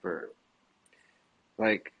more super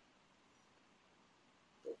like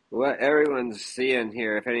what everyone's seeing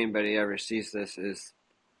here, if anybody ever sees this, is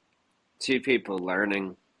two people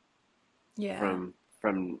learning Yeah. from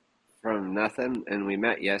from from nothing, and we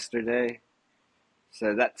met yesterday.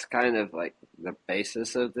 So that's kind of like the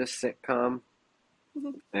basis of this sitcom,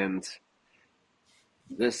 and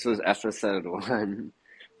this was episode 1,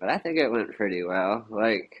 but I think it went pretty well.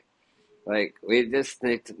 Like we just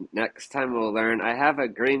need to, next time we'll learn. I have a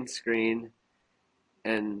green screen,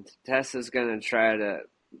 and Tessa's gonna try to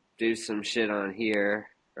do some shit on here,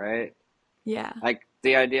 right? Yeah. Like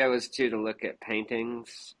the idea was to look at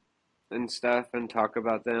paintings and stuff and talk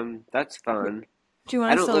about them. That's fun. Do you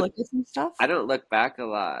want I us don't to look look at some I stuff? don't look back a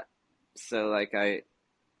lot. So like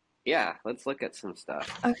yeah, let's look at some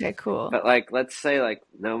stuff. Okay, cool. But like let's say like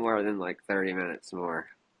no more than like 30 minutes more.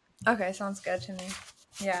 Okay, sounds good to me.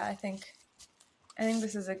 Yeah, I think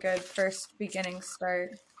this is a good first beginning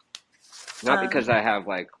start. Not Um, because I have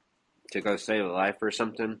like to go save a life or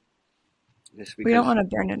something. Just We don't because, want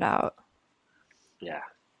to burn it out. yeah.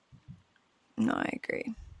 No, I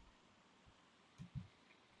agree.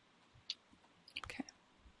 Okay.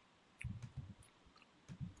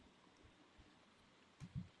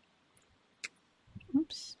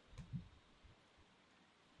 Oops.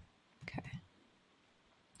 Okay.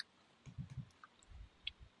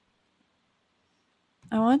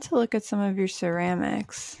 I want to look at some of your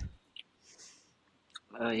ceramics.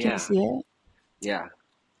 Can you Yeah, see it? yeah,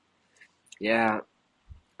 yeah.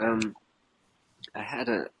 I had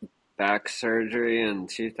a back surgery in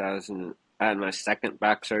 2000. I had my second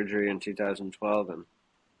back surgery in 2012, and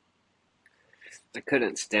I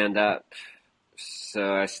couldn't stand up.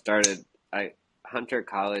 So I Hunter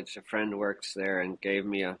College, a friend works there and gave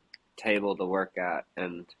me a table to work at,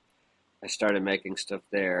 and I started making stuff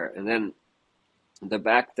there. And then the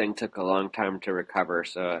back thing took a long time to recover.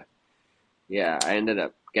 So yeah, I ended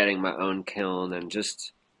up getting my own kiln and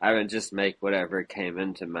I would just make whatever came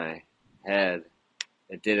into my head.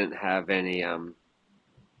 It didn't have any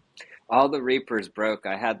all the reapers broke.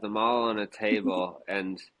 I had them all on a table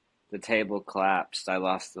and the table collapsed. I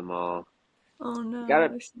lost them all. Oh no, Gotta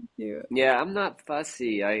they're so cute. Yeah, I'm not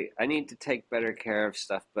fussy. I need to take better care of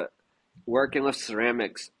stuff, but working with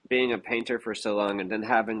ceramics, being a painter for so long and then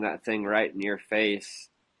having that thing right in your face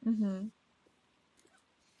Mm-hmm.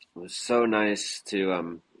 was so nice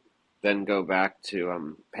to then go back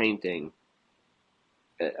to painting.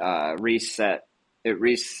 It reset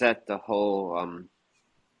the whole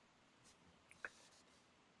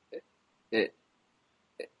it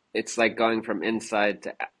it's like going from inside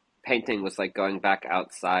to painting was like going back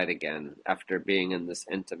outside again after being in this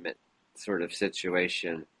intimate sort of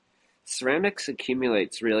situation. Ceramics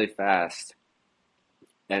accumulates really fast,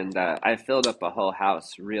 and I filled up a whole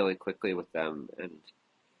house really quickly with them, and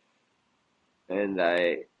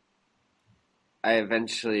I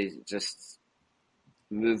eventually just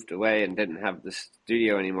moved away and didn't have the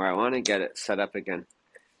studio anymore. I want to get it set up again.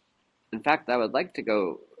 In fact, I would like to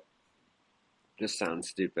go. This sounds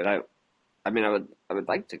stupid. I mean, I would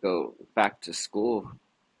like to go back to school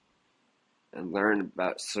and learn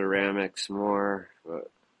about ceramics more, but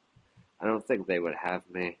I don't think they would have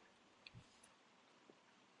me.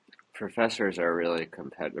 Professors are really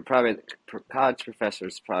competitive. Probably college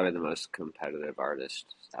professors probably the most competitive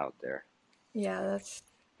artists out there. Yeah, that's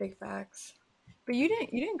big facts. But you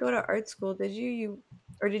didn't go to art school, did you?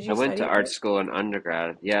 Or did I you went to study art art? school in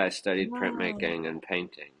undergrad. Yeah, I studied Wow. printmaking and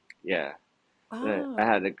painting. Yeah, I Oh,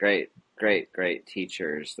 had a great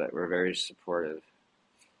teachers that were very supportive.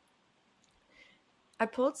 I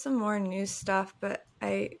pulled some more new stuff, but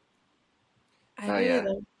I Oh really yeah,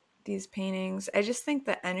 like these paintings. I just think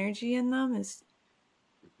the energy in them is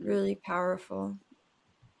really powerful.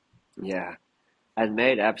 yeah. I'd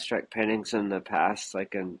made abstract paintings in the past,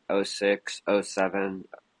 like in '06, '07,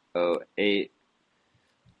 '08.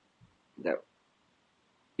 That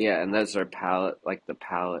Yeah, and those are like the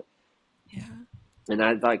palette. Yeah. And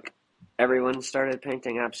I'd like everyone started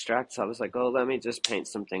painting abstract, so I was like, oh, let me just paint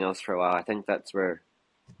something else for a while. I think that's where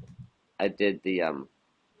I did the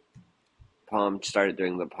started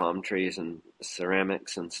doing the palm trees and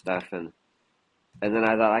ceramics and stuff, and then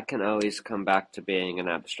I thought I can always come back to being an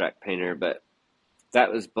abstract painter, but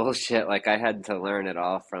that was bullshit. Like I had to learn it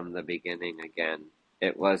all from the beginning again.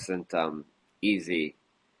 It wasn't easy,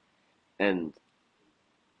 and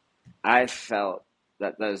I felt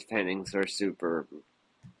that those paintings were super.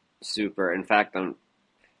 In fact,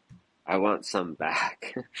 I want some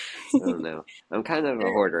back. I don't know. I'm kind of a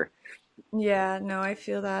They're- hoarder. Yeah, no, I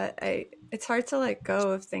feel that. It's hard to let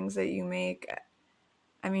go of things that you make.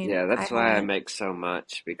 I mean, Yeah, I that's why I haven't. make so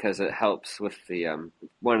much because it helps with the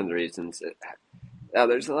one of the reasons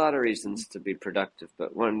there's a lot of reasons to be productive,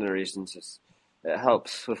 but one of the reasons is it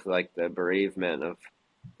helps with like the bereavement of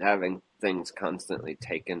having things constantly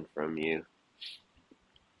taken from you.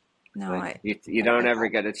 No, Like you I don't get ever that.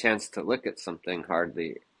 get a chance to look at something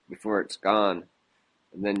hardly before it's gone,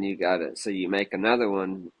 and then you got it. So you make another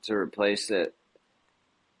one to replace it.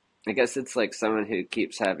 I guess it's like someone who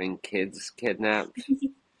keeps having kids kidnapped,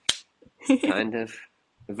 kind of.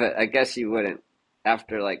 But I guess you wouldn't.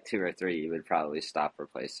 After like two or three, you would probably stop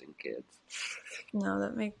replacing kids. No,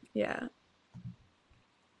 that make yeah.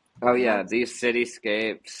 Oh I yeah, have these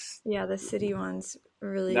cityscapes. yeah, the city ones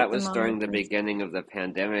really That the was during the monuments. beginning of the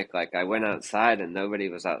pandemic. Like I went outside and nobody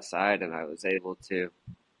was outside, and I was able to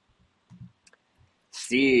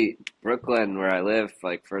see Brooklyn where I live,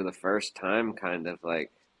 like for the first time, kind of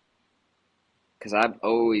like because I'm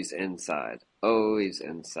always inside,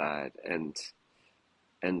 and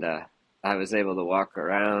I was able to walk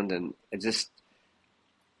around, and it just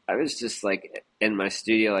I was just like in my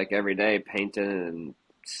studio like every day painting and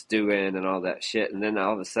stewing and all that shit. And then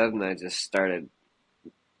all of a sudden I just started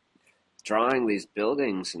drawing these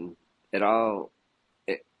buildings and it all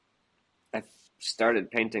it I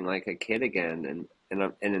started painting like a kid again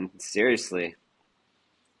and seriously,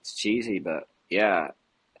 it's cheesy, but yeah,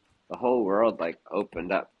 the whole world like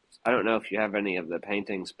opened up. I don't know if you have any of the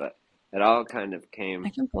paintings, but it all kind of I came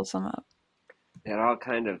can pull some up. it all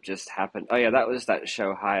kind of just happened. Oh yeah, that was that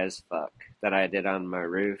show High as Fuck that I did on my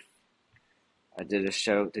roof. I did a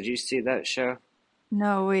show. Did you see that show?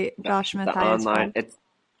 No, wait, Josh Smith The High as online Fuck. it's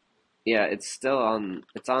yeah, it's still on.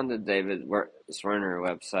 It's on the David Swerner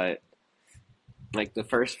website. Like the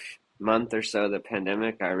first month or so of the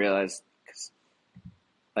pandemic, I realized, 'cause,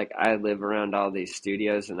 like I live around all these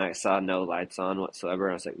studios, and I saw no lights on whatsoever.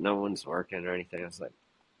 I was like, no one's working or anything. I was like,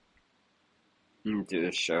 I'm gonna do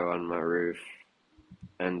a show on my roof,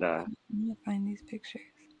 and I'm gonna find these pictures.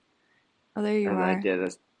 Oh, there you and are. I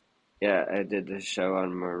did a show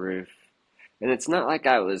on my roof. And it's not like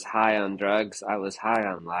I was high on drugs. I was high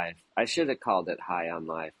on life. I should have called it High on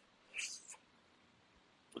Life.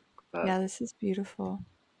 But Yeah, this is beautiful.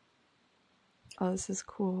 Oh, this is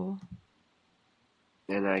cool.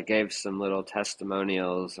 and I gave some little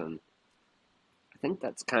testimonials, and I think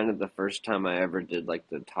that's kind of the first time I ever did like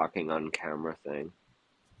the talking on camera thing.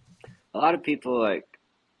 A lot of people like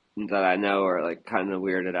that I know are like kind of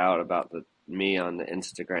weirded out about the me on the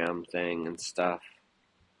Instagram thing and stuff.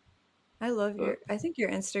 But I think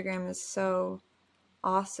your Instagram is so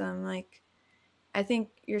awesome. Like, I think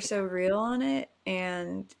you're so real on it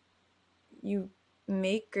and you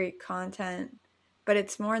make great content, but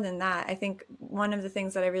it's more than that. I think one of the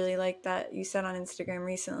things that I really liked that you said on Instagram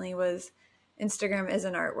recently was Instagram is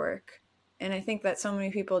an artwork. And I think that so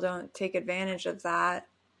many people don't take advantage of that.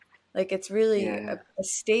 Like it's really yeah, a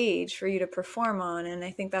stage for you to perform on. And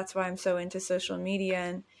I think that's why I'm so into social media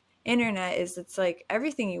and internet is it's like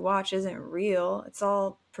everything you watch isn't real. It's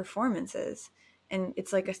all performances. And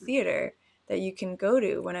it's like a theater that you can go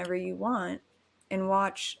to whenever you want and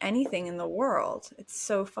watch anything in the world. It's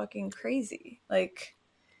so fucking crazy. Like,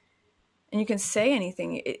 and you can say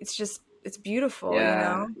anything. It's just, it's beautiful, you yeah,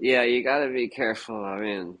 know? yeah. You got to be careful. I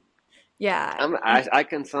mean, Yeah. I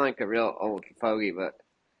can sound like a real old fogey, but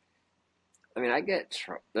I mean, I get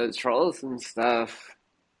those trolls and stuff.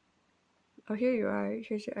 Oh, here you are.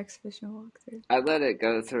 Here's your exhibition walkthrough. I let it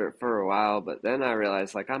go through it for a while, but then I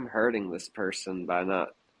realized like I'm hurting this person by not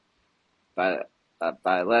by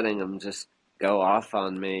letting them just go off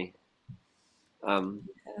on me. Um,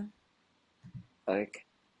 Yeah. like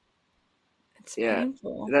It's yeah,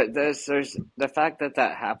 painful. there's the fact that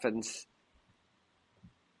that happens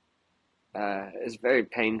is very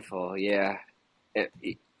painful. Yeah, it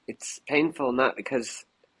it's painful not because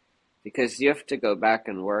you have to go back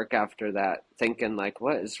and work after that, thinking like,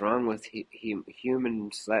 what is wrong with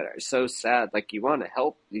humans that are so sad? Like you want to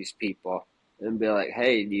help these people and be like,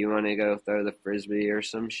 hey, do you want to go throw the frisbee or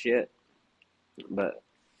some shit? But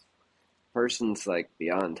person's like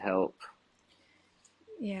beyond help.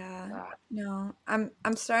 Yeah. Uh, No.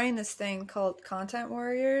 I'm starting this thing called Content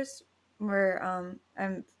Warriors where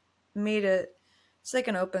I'm made a it's like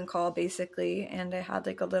an open call basically and I had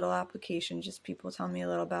like a little application just people tell me a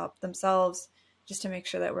little about themselves just to make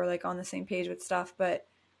sure that we're like on the same page with stuff, but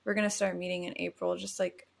we're going to start meeting in April just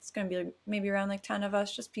like it's going to be like, maybe around like 10 of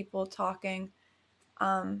us just people talking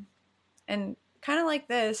um and kind of like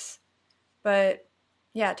this, but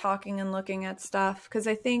yeah, talking and looking at stuff because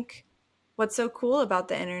I think what's so cool about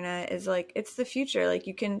the internet is like it's the future. Like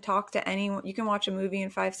you can talk to anyone, you can watch a movie in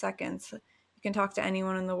 5 seconds, you can talk to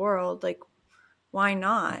anyone in the world. Like, why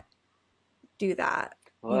not do that?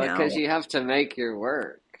 You well, because know? you have to make your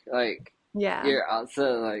work. Like Yeah. you're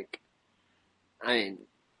also like, I mean,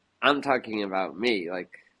 I'm talking about me.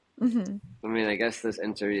 Like, Hmm. I mean, I guess this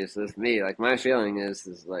interview is with me. Like, my feeling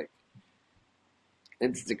is like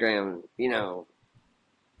Instagram. You know,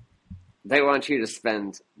 they want you to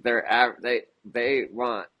spend they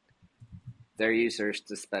want their users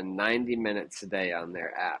to spend 90 minutes a day on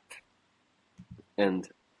their app, and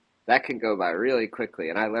that can go by really quickly.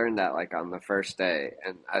 And I learned that like on the first day,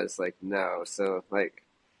 and I was like, no. So like,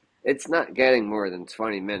 it's not getting more than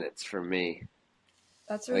 20 minutes from me.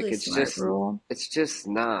 That's a Like really smart rule. it's just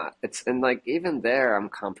not. It's and like even there I'm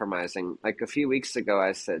compromising. Like a few weeks ago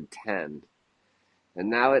I said 10 and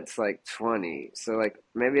now it's like 20. So like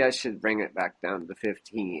maybe I should bring it back down to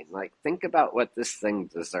 15. Like think about what this thing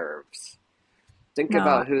deserves. Think No.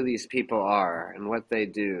 about who these people are and what they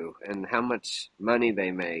do and how much money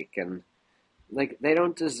they make and like they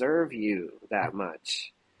don't deserve you that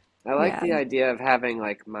much. I like Yeah. the idea of having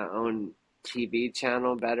like my own TV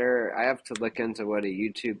channel better. I have to look into what a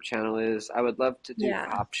YouTube channel is. I would love to do Yeah.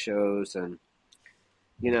 pop shows and,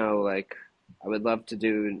 like I would love to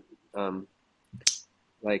do um,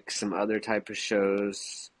 like some other type of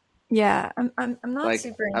shows. Yeah, I'm not Like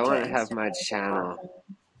super I into want to have my Instagram as a channel. platform.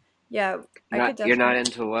 Yeah, I Not could you're not definitely.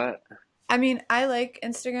 into what? I mean, I like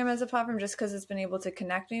Instagram as a platform just because it's been able to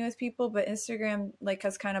connect me with people, but Instagram like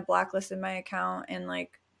has kind of blacklisted my account and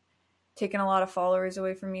like taken a lot of followers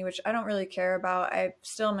away from me, which I don't really care about. I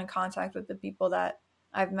still am in contact with the people that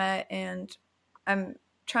I've met, and I'm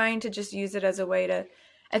trying to just use it as a way to.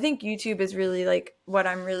 I think YouTube is really like what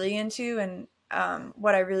I'm really into and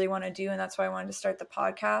what I really want to do, and that's why I wanted to start the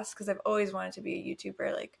podcast because I've always wanted to be a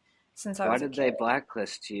YouTuber, like since I Why was a did kid. they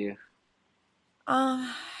blacklist you?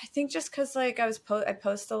 I think just because like I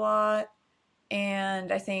post a lot,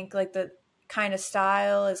 and I think like the kind of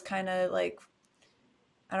style is kind of like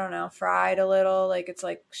I don't know, fried a little. Like it's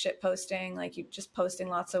like shit posting, like you just posting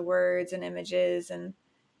lots of words and images and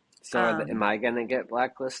So am um I gonna get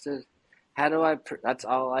blacklisted? How do I? That's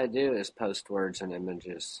all I do is post words and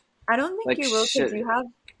images. I don't think Like you will because shit. you have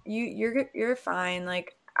you're fine.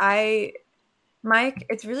 Like I Mike,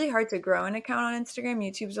 it's really hard to grow an account on Instagram.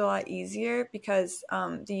 YouTube's a lot easier because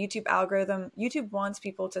the YouTube algorithm, YouTube wants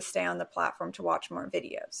people to stay on the platform to watch more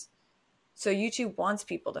videos. So YouTube wants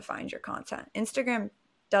people to find your content. Instagram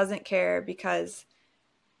doesn't care because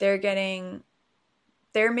they're getting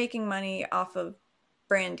they're making money off of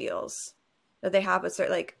brand deals that they have a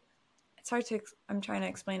certain like it's hard to I'm trying to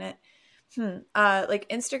explain it. Like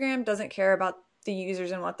Instagram doesn't care about the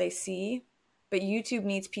users and what they see, but YouTube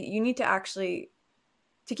needs you need to actually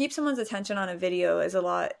to keep someone's attention on a video is a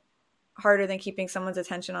lot harder than keeping someone's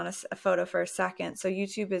attention on a photo for a second. So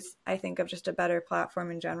YouTube is I think of just a better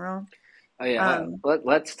platform in general. Oh yeah. Um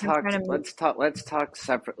Let's I'm talk. trying to move. Let's talk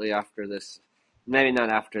separately after this. Maybe not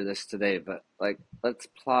after this today, but like let's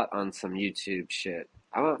plot on some YouTube shit.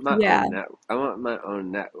 Yeah. I want my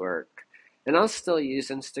own network, and I'll still use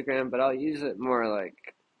Instagram, but I'll use it more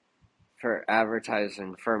like for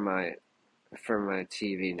advertising for my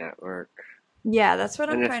TV network. Yeah, that's what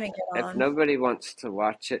I'm And trying to get if on. nobody wants to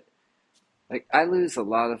watch it, like I lose a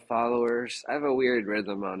lot of followers. I have a weird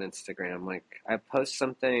rhythm on Instagram. Like I post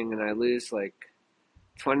something and I lose like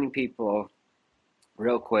 20 people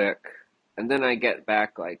real quick, and then I get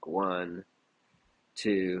back like one,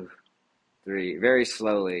 two, three. Very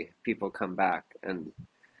slowly, people come back, and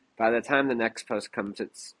by the time the next post comes,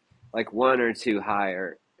 it's like one or two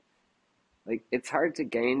higher. Like it's hard to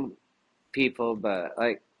gain people, but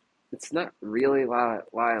like it's not really why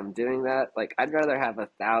I'm doing that. Like I'd rather have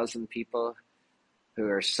 1,000 people who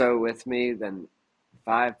are so with me than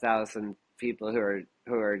 5,000 people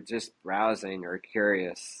who are just browsing or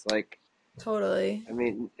curious. Like Totally. I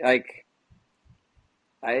mean, like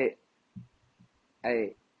I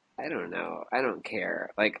I I don't know. I don't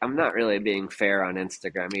care. Like I'm not really being fair on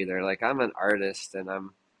Instagram either. Like I'm an artist and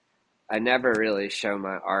I never really show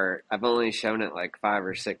my art. I've only shown it like 5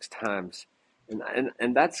 or 6 times.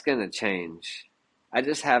 And that's gonna change. I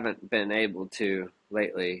just haven't been able to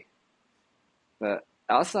lately. But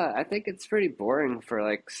also I think it's pretty boring for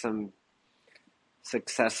like some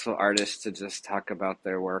successful artists to just talk about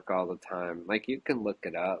their work all the time. Like you can look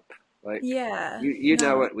it up. Like Yeah. you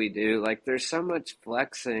know No. what we do. Like there's so much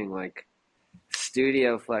flexing, like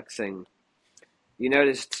studio flexing. You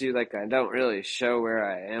notice too, like I don't really show where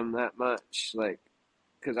I am that much, like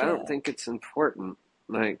because I don't Yeah. think it's important.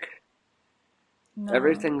 Like No.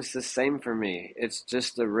 everything's the same for me. It's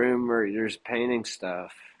just a room where you're just painting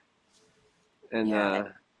stuff, and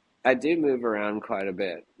Yeah. I do move around quite a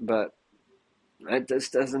bit, but I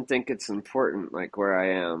just doesn't think it's important, like where I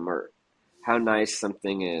am or how nice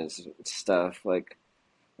something is, stuff like.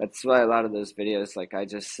 That's why a lot of those videos, like I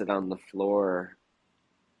just sit on the floor.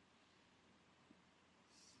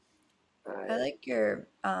 I I, like your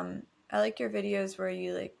I like your videos where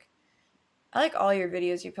you like I like all your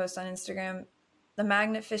videos you post on Instagram. The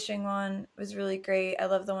magnet fishing one was really great. I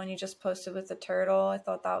love the one you just posted with the turtle. I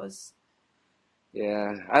thought that was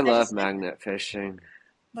yeah, I I love just magnet fishing.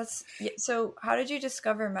 that's yeah, so how did you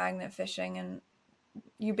discover magnet fishing and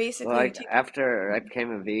you Well, basically you like take after I became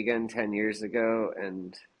a vegan 10 years ago,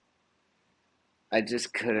 and I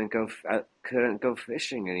just I couldn't go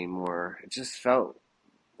fishing anymore. It just felt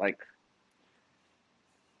like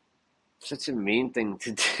such a mean thing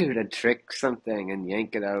to do to trick something and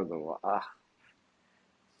yank it out of the water.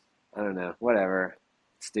 I don't know, whatever,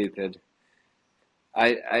 stupid.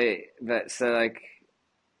 But so like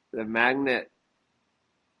the magnet,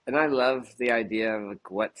 and I love the idea of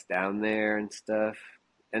like what's down there and stuff,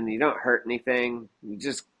 and you don't hurt anything. You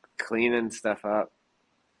just cleaning stuff up.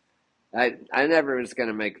 I never was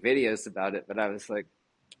gonna make videos about it, but I was like,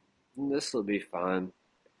 this will be fun.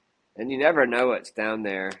 And you never know what's down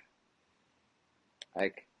there.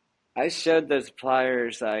 Like, I showed those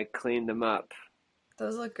pliers, I cleaned them up.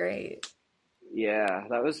 Those look great. Yeah,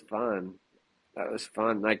 that was fun. That was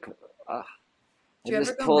fun. Like, uh, Do you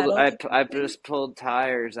ever go metal I detecting? just pulled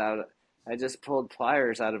tires out. I just pulled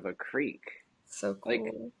pliers out of a creek. So Like,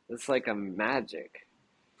 cool. it's like a magic.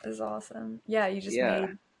 This is awesome. Yeah, you just Yeah,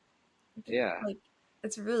 made yeah. like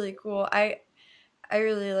it's really cool. I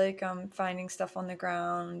really like finding stuff on the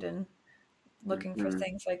ground and looking for Hmm.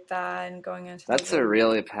 things like that and going into the That's a woods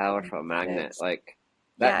really looking powerful for magnet. sticks. Like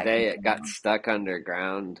Yeah, that it can day it turn got on. stuck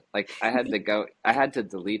underground. Like I had to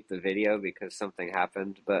delete the video because something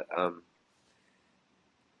happened, but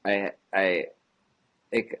I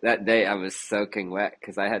that day I was soaking wet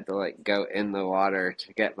because I had to like go in the water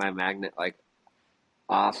to get my magnet like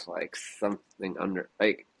off like something under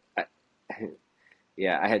like I,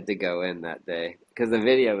 yeah, I had to go in that day because the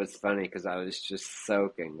video was funny because I was just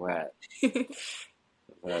soaking wet.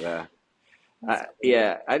 But That's cool.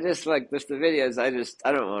 yeah, I just like this the videos. I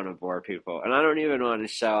don't want to bore people, and I don't even want to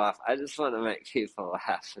show off. I just want to make people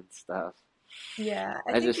laugh and stuff. Yeah,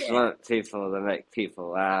 I I think just it. want people to make people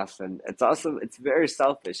laugh, and it's also it's very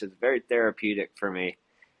selfish. It's very therapeutic for me,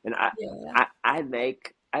 and Yeah. I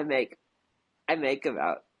make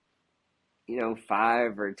about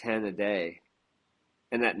 5 or 10 a day,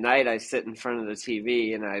 and at night I sit in front of the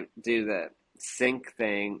TV and I do the sync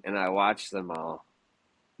thing and I watch them all,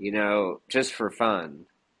 just for fun.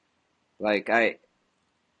 Like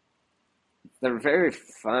they're very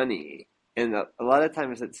funny, and a lot of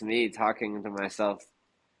times it's me talking to myself,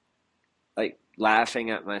 like laughing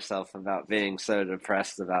at myself about being so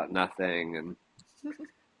depressed about nothing, and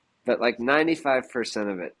but like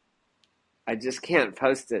 95% of it, I just can't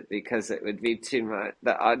post it because it would be too much.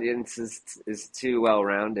 The audience is too well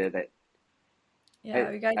rounded.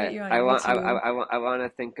 Yeah, we gotta get you on I YouTube. want to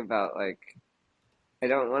think about like I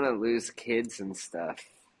don't want to lose kids and stuff.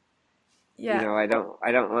 Yeah. Well,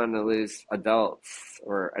 I don't want to lose adults,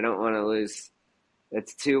 or I don't want to lose.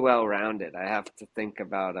 It's too well rounded. I have to think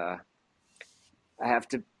about I have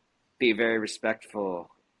to be very respectful,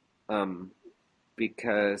 um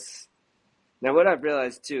because now what I've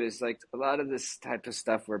realized too is like a lot of this type of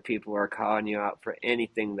stuff where people are calling you out for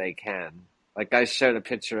anything they can. Like I showed a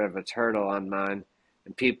picture of a turtle on mine,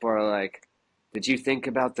 and people are like, "Did you think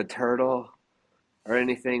about the turtle or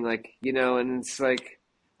anything?" Like, and it's like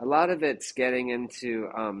a lot of it's getting into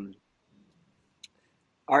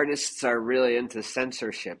artists are really into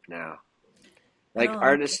censorship now. I Like don't like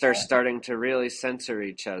artists are that. starting to really censor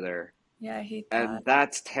each other, Yeah, I hate and that.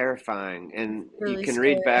 that's terrifying. And you Really can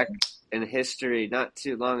read scary. back in history not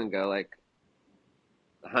too long ago, like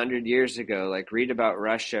 100 years ago, like read about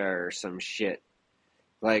Russia or some shit.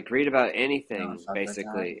 Like read about I don't anything fuck with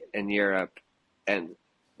that. basically in Europe, and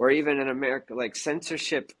or even in America. Like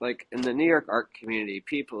censorship, like in the New York art community,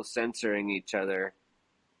 people censoring each other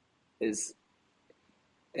is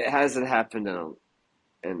it hasn't happened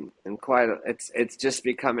in quite it's just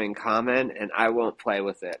becoming common, and I won't play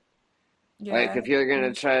with it. Like Yeah. if you're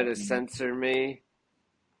gonna try to censor me,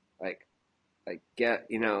 like get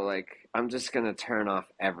like I'm just gonna turn off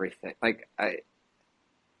everything. Like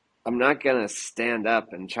I'm not gonna stand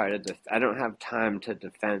up and try to I don't have time to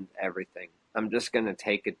defend everything. I'm just gonna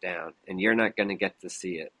take it down, and you're not gonna get to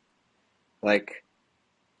see it. Like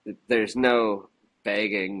there's no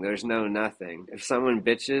begging, there's no nothing. If someone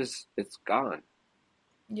bitches, it's gone.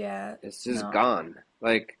 Yeah. It's just No. gone.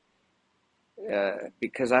 Like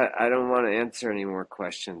because I don't want to answer any more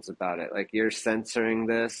questions about it. Like you're censoring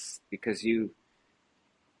this because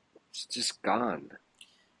it's just gone.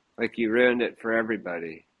 Like you ruined it for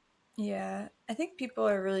everybody. Yeah. I think people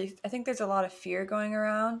are really I think there's a lot of fear going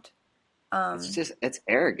around. Um, It's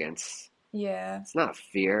arrogance. yeah. It's not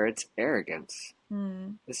fear, it's arrogance.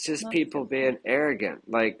 Hmm. It's just That's a people good being point. arrogant.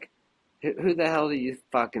 Like who the hell do you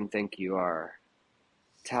fucking think you are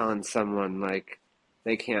telling someone like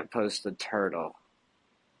they can't post a turtle?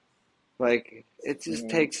 Like it just Yeah.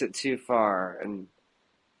 takes it too far, and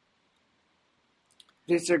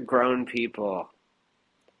these are grown people.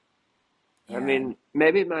 I Yeah. mean,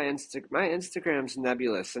 maybe my Instagram's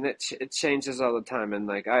nebulous, and it changes all the time, and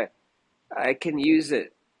like I can use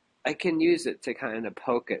it. I can use it to kind of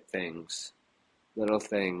poke at things, little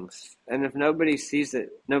things. And if nobody sees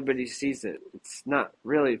it, nobody sees it. It's not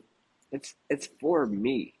really it's for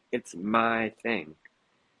me. It's my thing.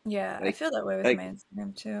 Yeah. I Like feel that way with my like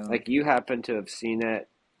Instagram too. like you happen to have seen it,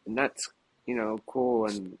 and that's, cool,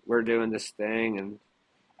 and we're doing this thing, and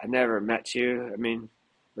I never met you. I mean,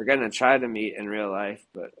 we're gonna try to meet in real life,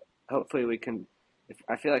 but hopefully we can.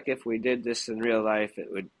 I feel like if we did this in real life,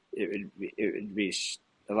 it would be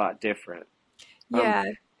a lot different. Um, Yeah.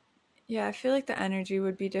 Yeah, I feel like the energy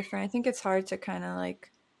would be different. I think it's hard to kind of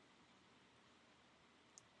like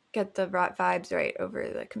get the vibes right over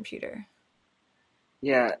the computer.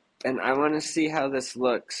 yeah, and I want to see how this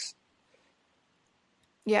looks.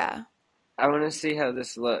 Yeah. I want to see how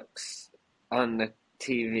this looks on the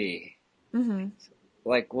TV. Mhm.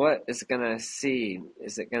 Like, what is gonna see?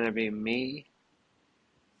 Is it gonna be me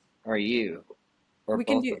or you or We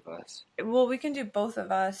can both do of us? well, we can do both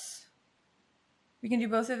of us. We can do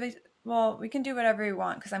both of it. Well, we can do whatever we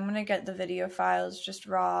want because I'm gonna get the video files just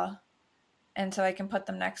raw, and so I can put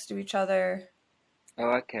them next to each other, Oh,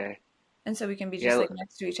 okay. and so we can be just Yeah, like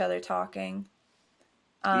next to each other talking.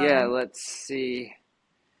 yeah. Um, Let's see.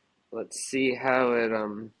 Let's see how it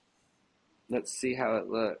Let's see how it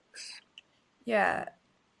looks. yeah,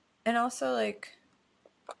 and also like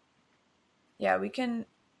yeah, we can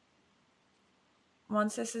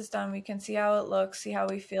once this is done, we can see how it looks, see how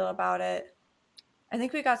we feel about it. I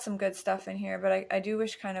think we got some good stuff in here, but I do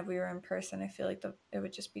wish kind of we were in person. I feel like it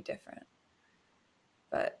would just be different,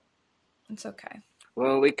 but it's okay.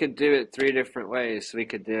 Well, we could do it three different ways. We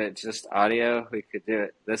could do it just audio. We could do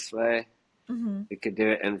it this way. Hmm. We could do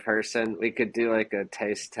it in person. We could do like a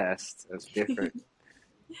taste test of different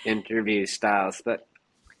interview styles. But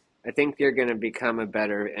I think you're going to become a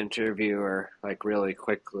better interviewer like really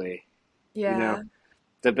quickly. You know, Yeah.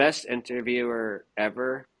 the best interviewer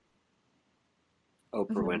ever,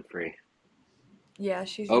 Oprah Hmm. Winfrey. Yeah,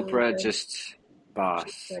 she's really Oprah good. just Should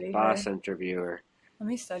study her. boss interviewer. Let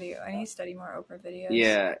me study. I need to study more Oprah videos.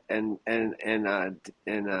 Yeah, and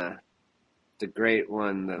the great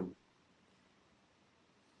one, the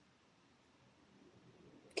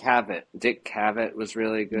Cavett, Dick Cavett was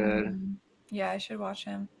really good. Mm. Yeah, I should watch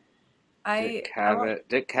him. Dick I Cavett,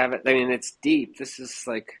 Dick Cavett. I mean, it's deep. This is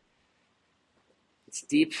like it's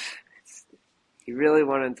deep. It's, he really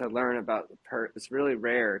wanted to learn about the It's really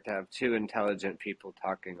rare to have two intelligent people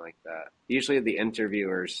talking like that. Usually, the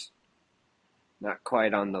interviewers not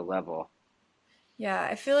quite on the level. yeah,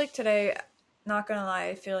 I feel like today, not gonna lie,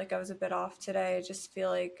 I feel like I was a bit off today. I just feel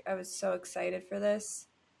like I was so excited for this,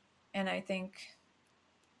 and I think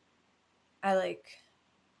I like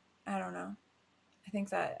I don't know. I think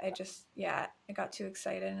that yeah, I got too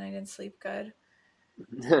excited and I didn't sleep good.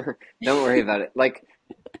 Don't worry about it.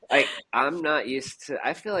 I'm not used to.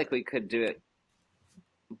 I feel like we could do it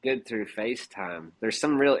good through FaceTime. There's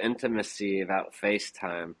some real intimacy about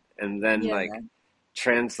FaceTime, and then Yeah. like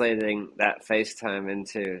translating that FaceTime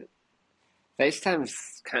into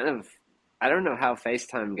FaceTime's kind of. I don't know how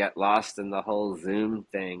FaceTime got lost in the whole Zoom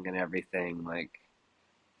thing and everything.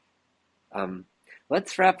 Um,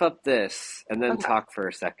 let's wrap up this and then Okay. talk for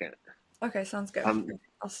a second. Okay, sounds good. Um,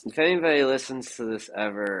 if anybody listens to this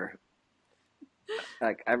ever,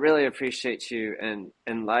 like I really appreciate you and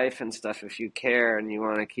in life and stuff. If you care and you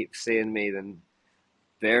want to keep seeing me, then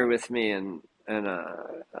bear with me and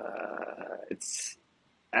it's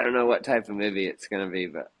I don't know what type of movie it's gonna be,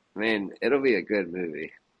 but man, it'll be a good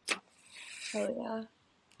movie. Oh yeah.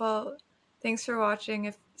 Well, thanks for watching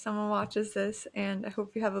if someone watches this, and I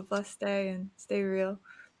hope you have a blessed day and stay real.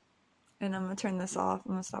 And I'm gonna turn this off.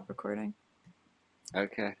 I'm gonna stop recording.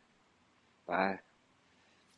 Okay, bye.